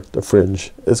where the fringe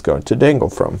is going to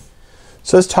dangle from.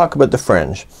 So let's talk about the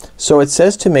fringe. So it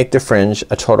says to make the fringe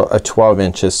a total of 12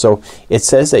 inches. So it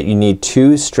says that you need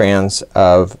 2 strands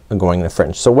of going the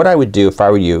fringe. So what I would do if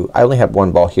I were you, I only have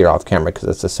 1 ball here off camera because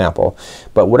it's a sample,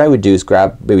 but what I would do is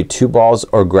grab maybe 2 balls,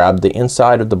 or grab the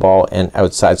inside of the ball and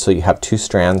outside, so you have 2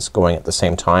 strands going at the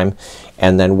same time.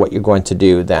 And then what you're going to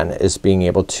do then is being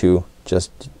able to just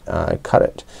cut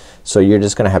it. So you're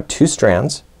just gonna have 2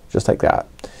 strands just like that.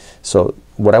 So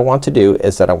what I want to do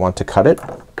is that I want to cut it,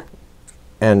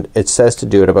 and it says to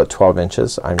do it about 12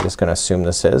 inches. I'm just gonna assume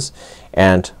this is,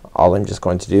 and all I'm just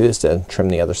going to do is to trim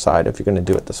the other side if you're gonna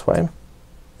do it this way.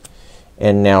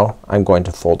 And now I'm going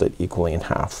to fold it equally in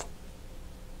half.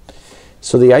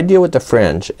 So the idea with the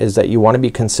fringe is that you want to be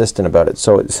consistent about it.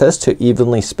 So it says to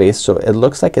evenly space, so it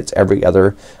looks like it's every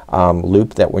other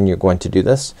loop that when you're going to do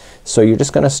this. So you're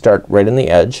just gonna start right in the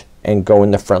edge and go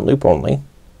in the front loop only.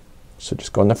 So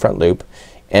just go in the front loop,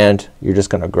 and you're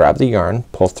just gonna grab the yarn,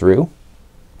 pull through,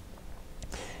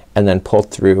 and then pull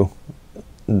through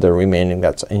the remaining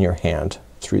that's in your hand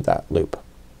through that loop,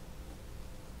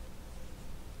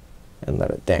 and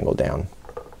let it dangle down.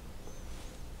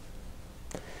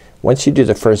 Once you do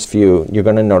the first few, you're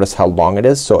gonna notice how long it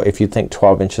is. So if you think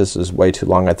 12 inches is way too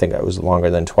long, I think it was longer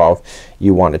than 12,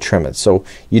 you want to trim it. So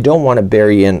you don't want to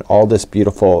bury in all this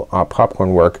beautiful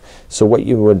popcorn work. So what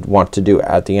you would want to do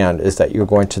at the end is that you're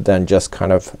going to then just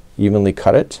kind of evenly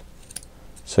cut it.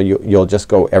 So you'll just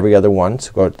go every other one.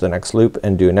 So go to the next loop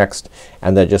and do next,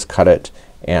 and then just cut it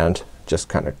and just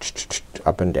kind of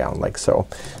up and down like so.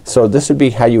 So this would be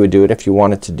how you would do it if you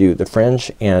wanted to do the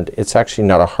fringe, and it's actually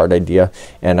not a hard idea.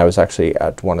 And I was actually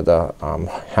at one of the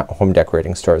home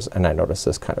decorating stores, and I noticed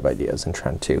this kind of idea is in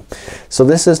trend too. So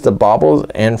this is the Bobble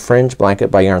and Fringe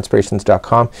Blanket by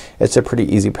yarnspirations.com. It's a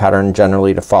pretty easy pattern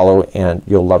generally to follow, and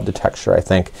you'll love the texture, I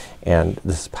think, and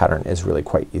this pattern is really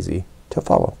quite easy to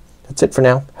follow. That's it for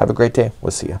now. Have a great day.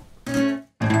 We'll see you.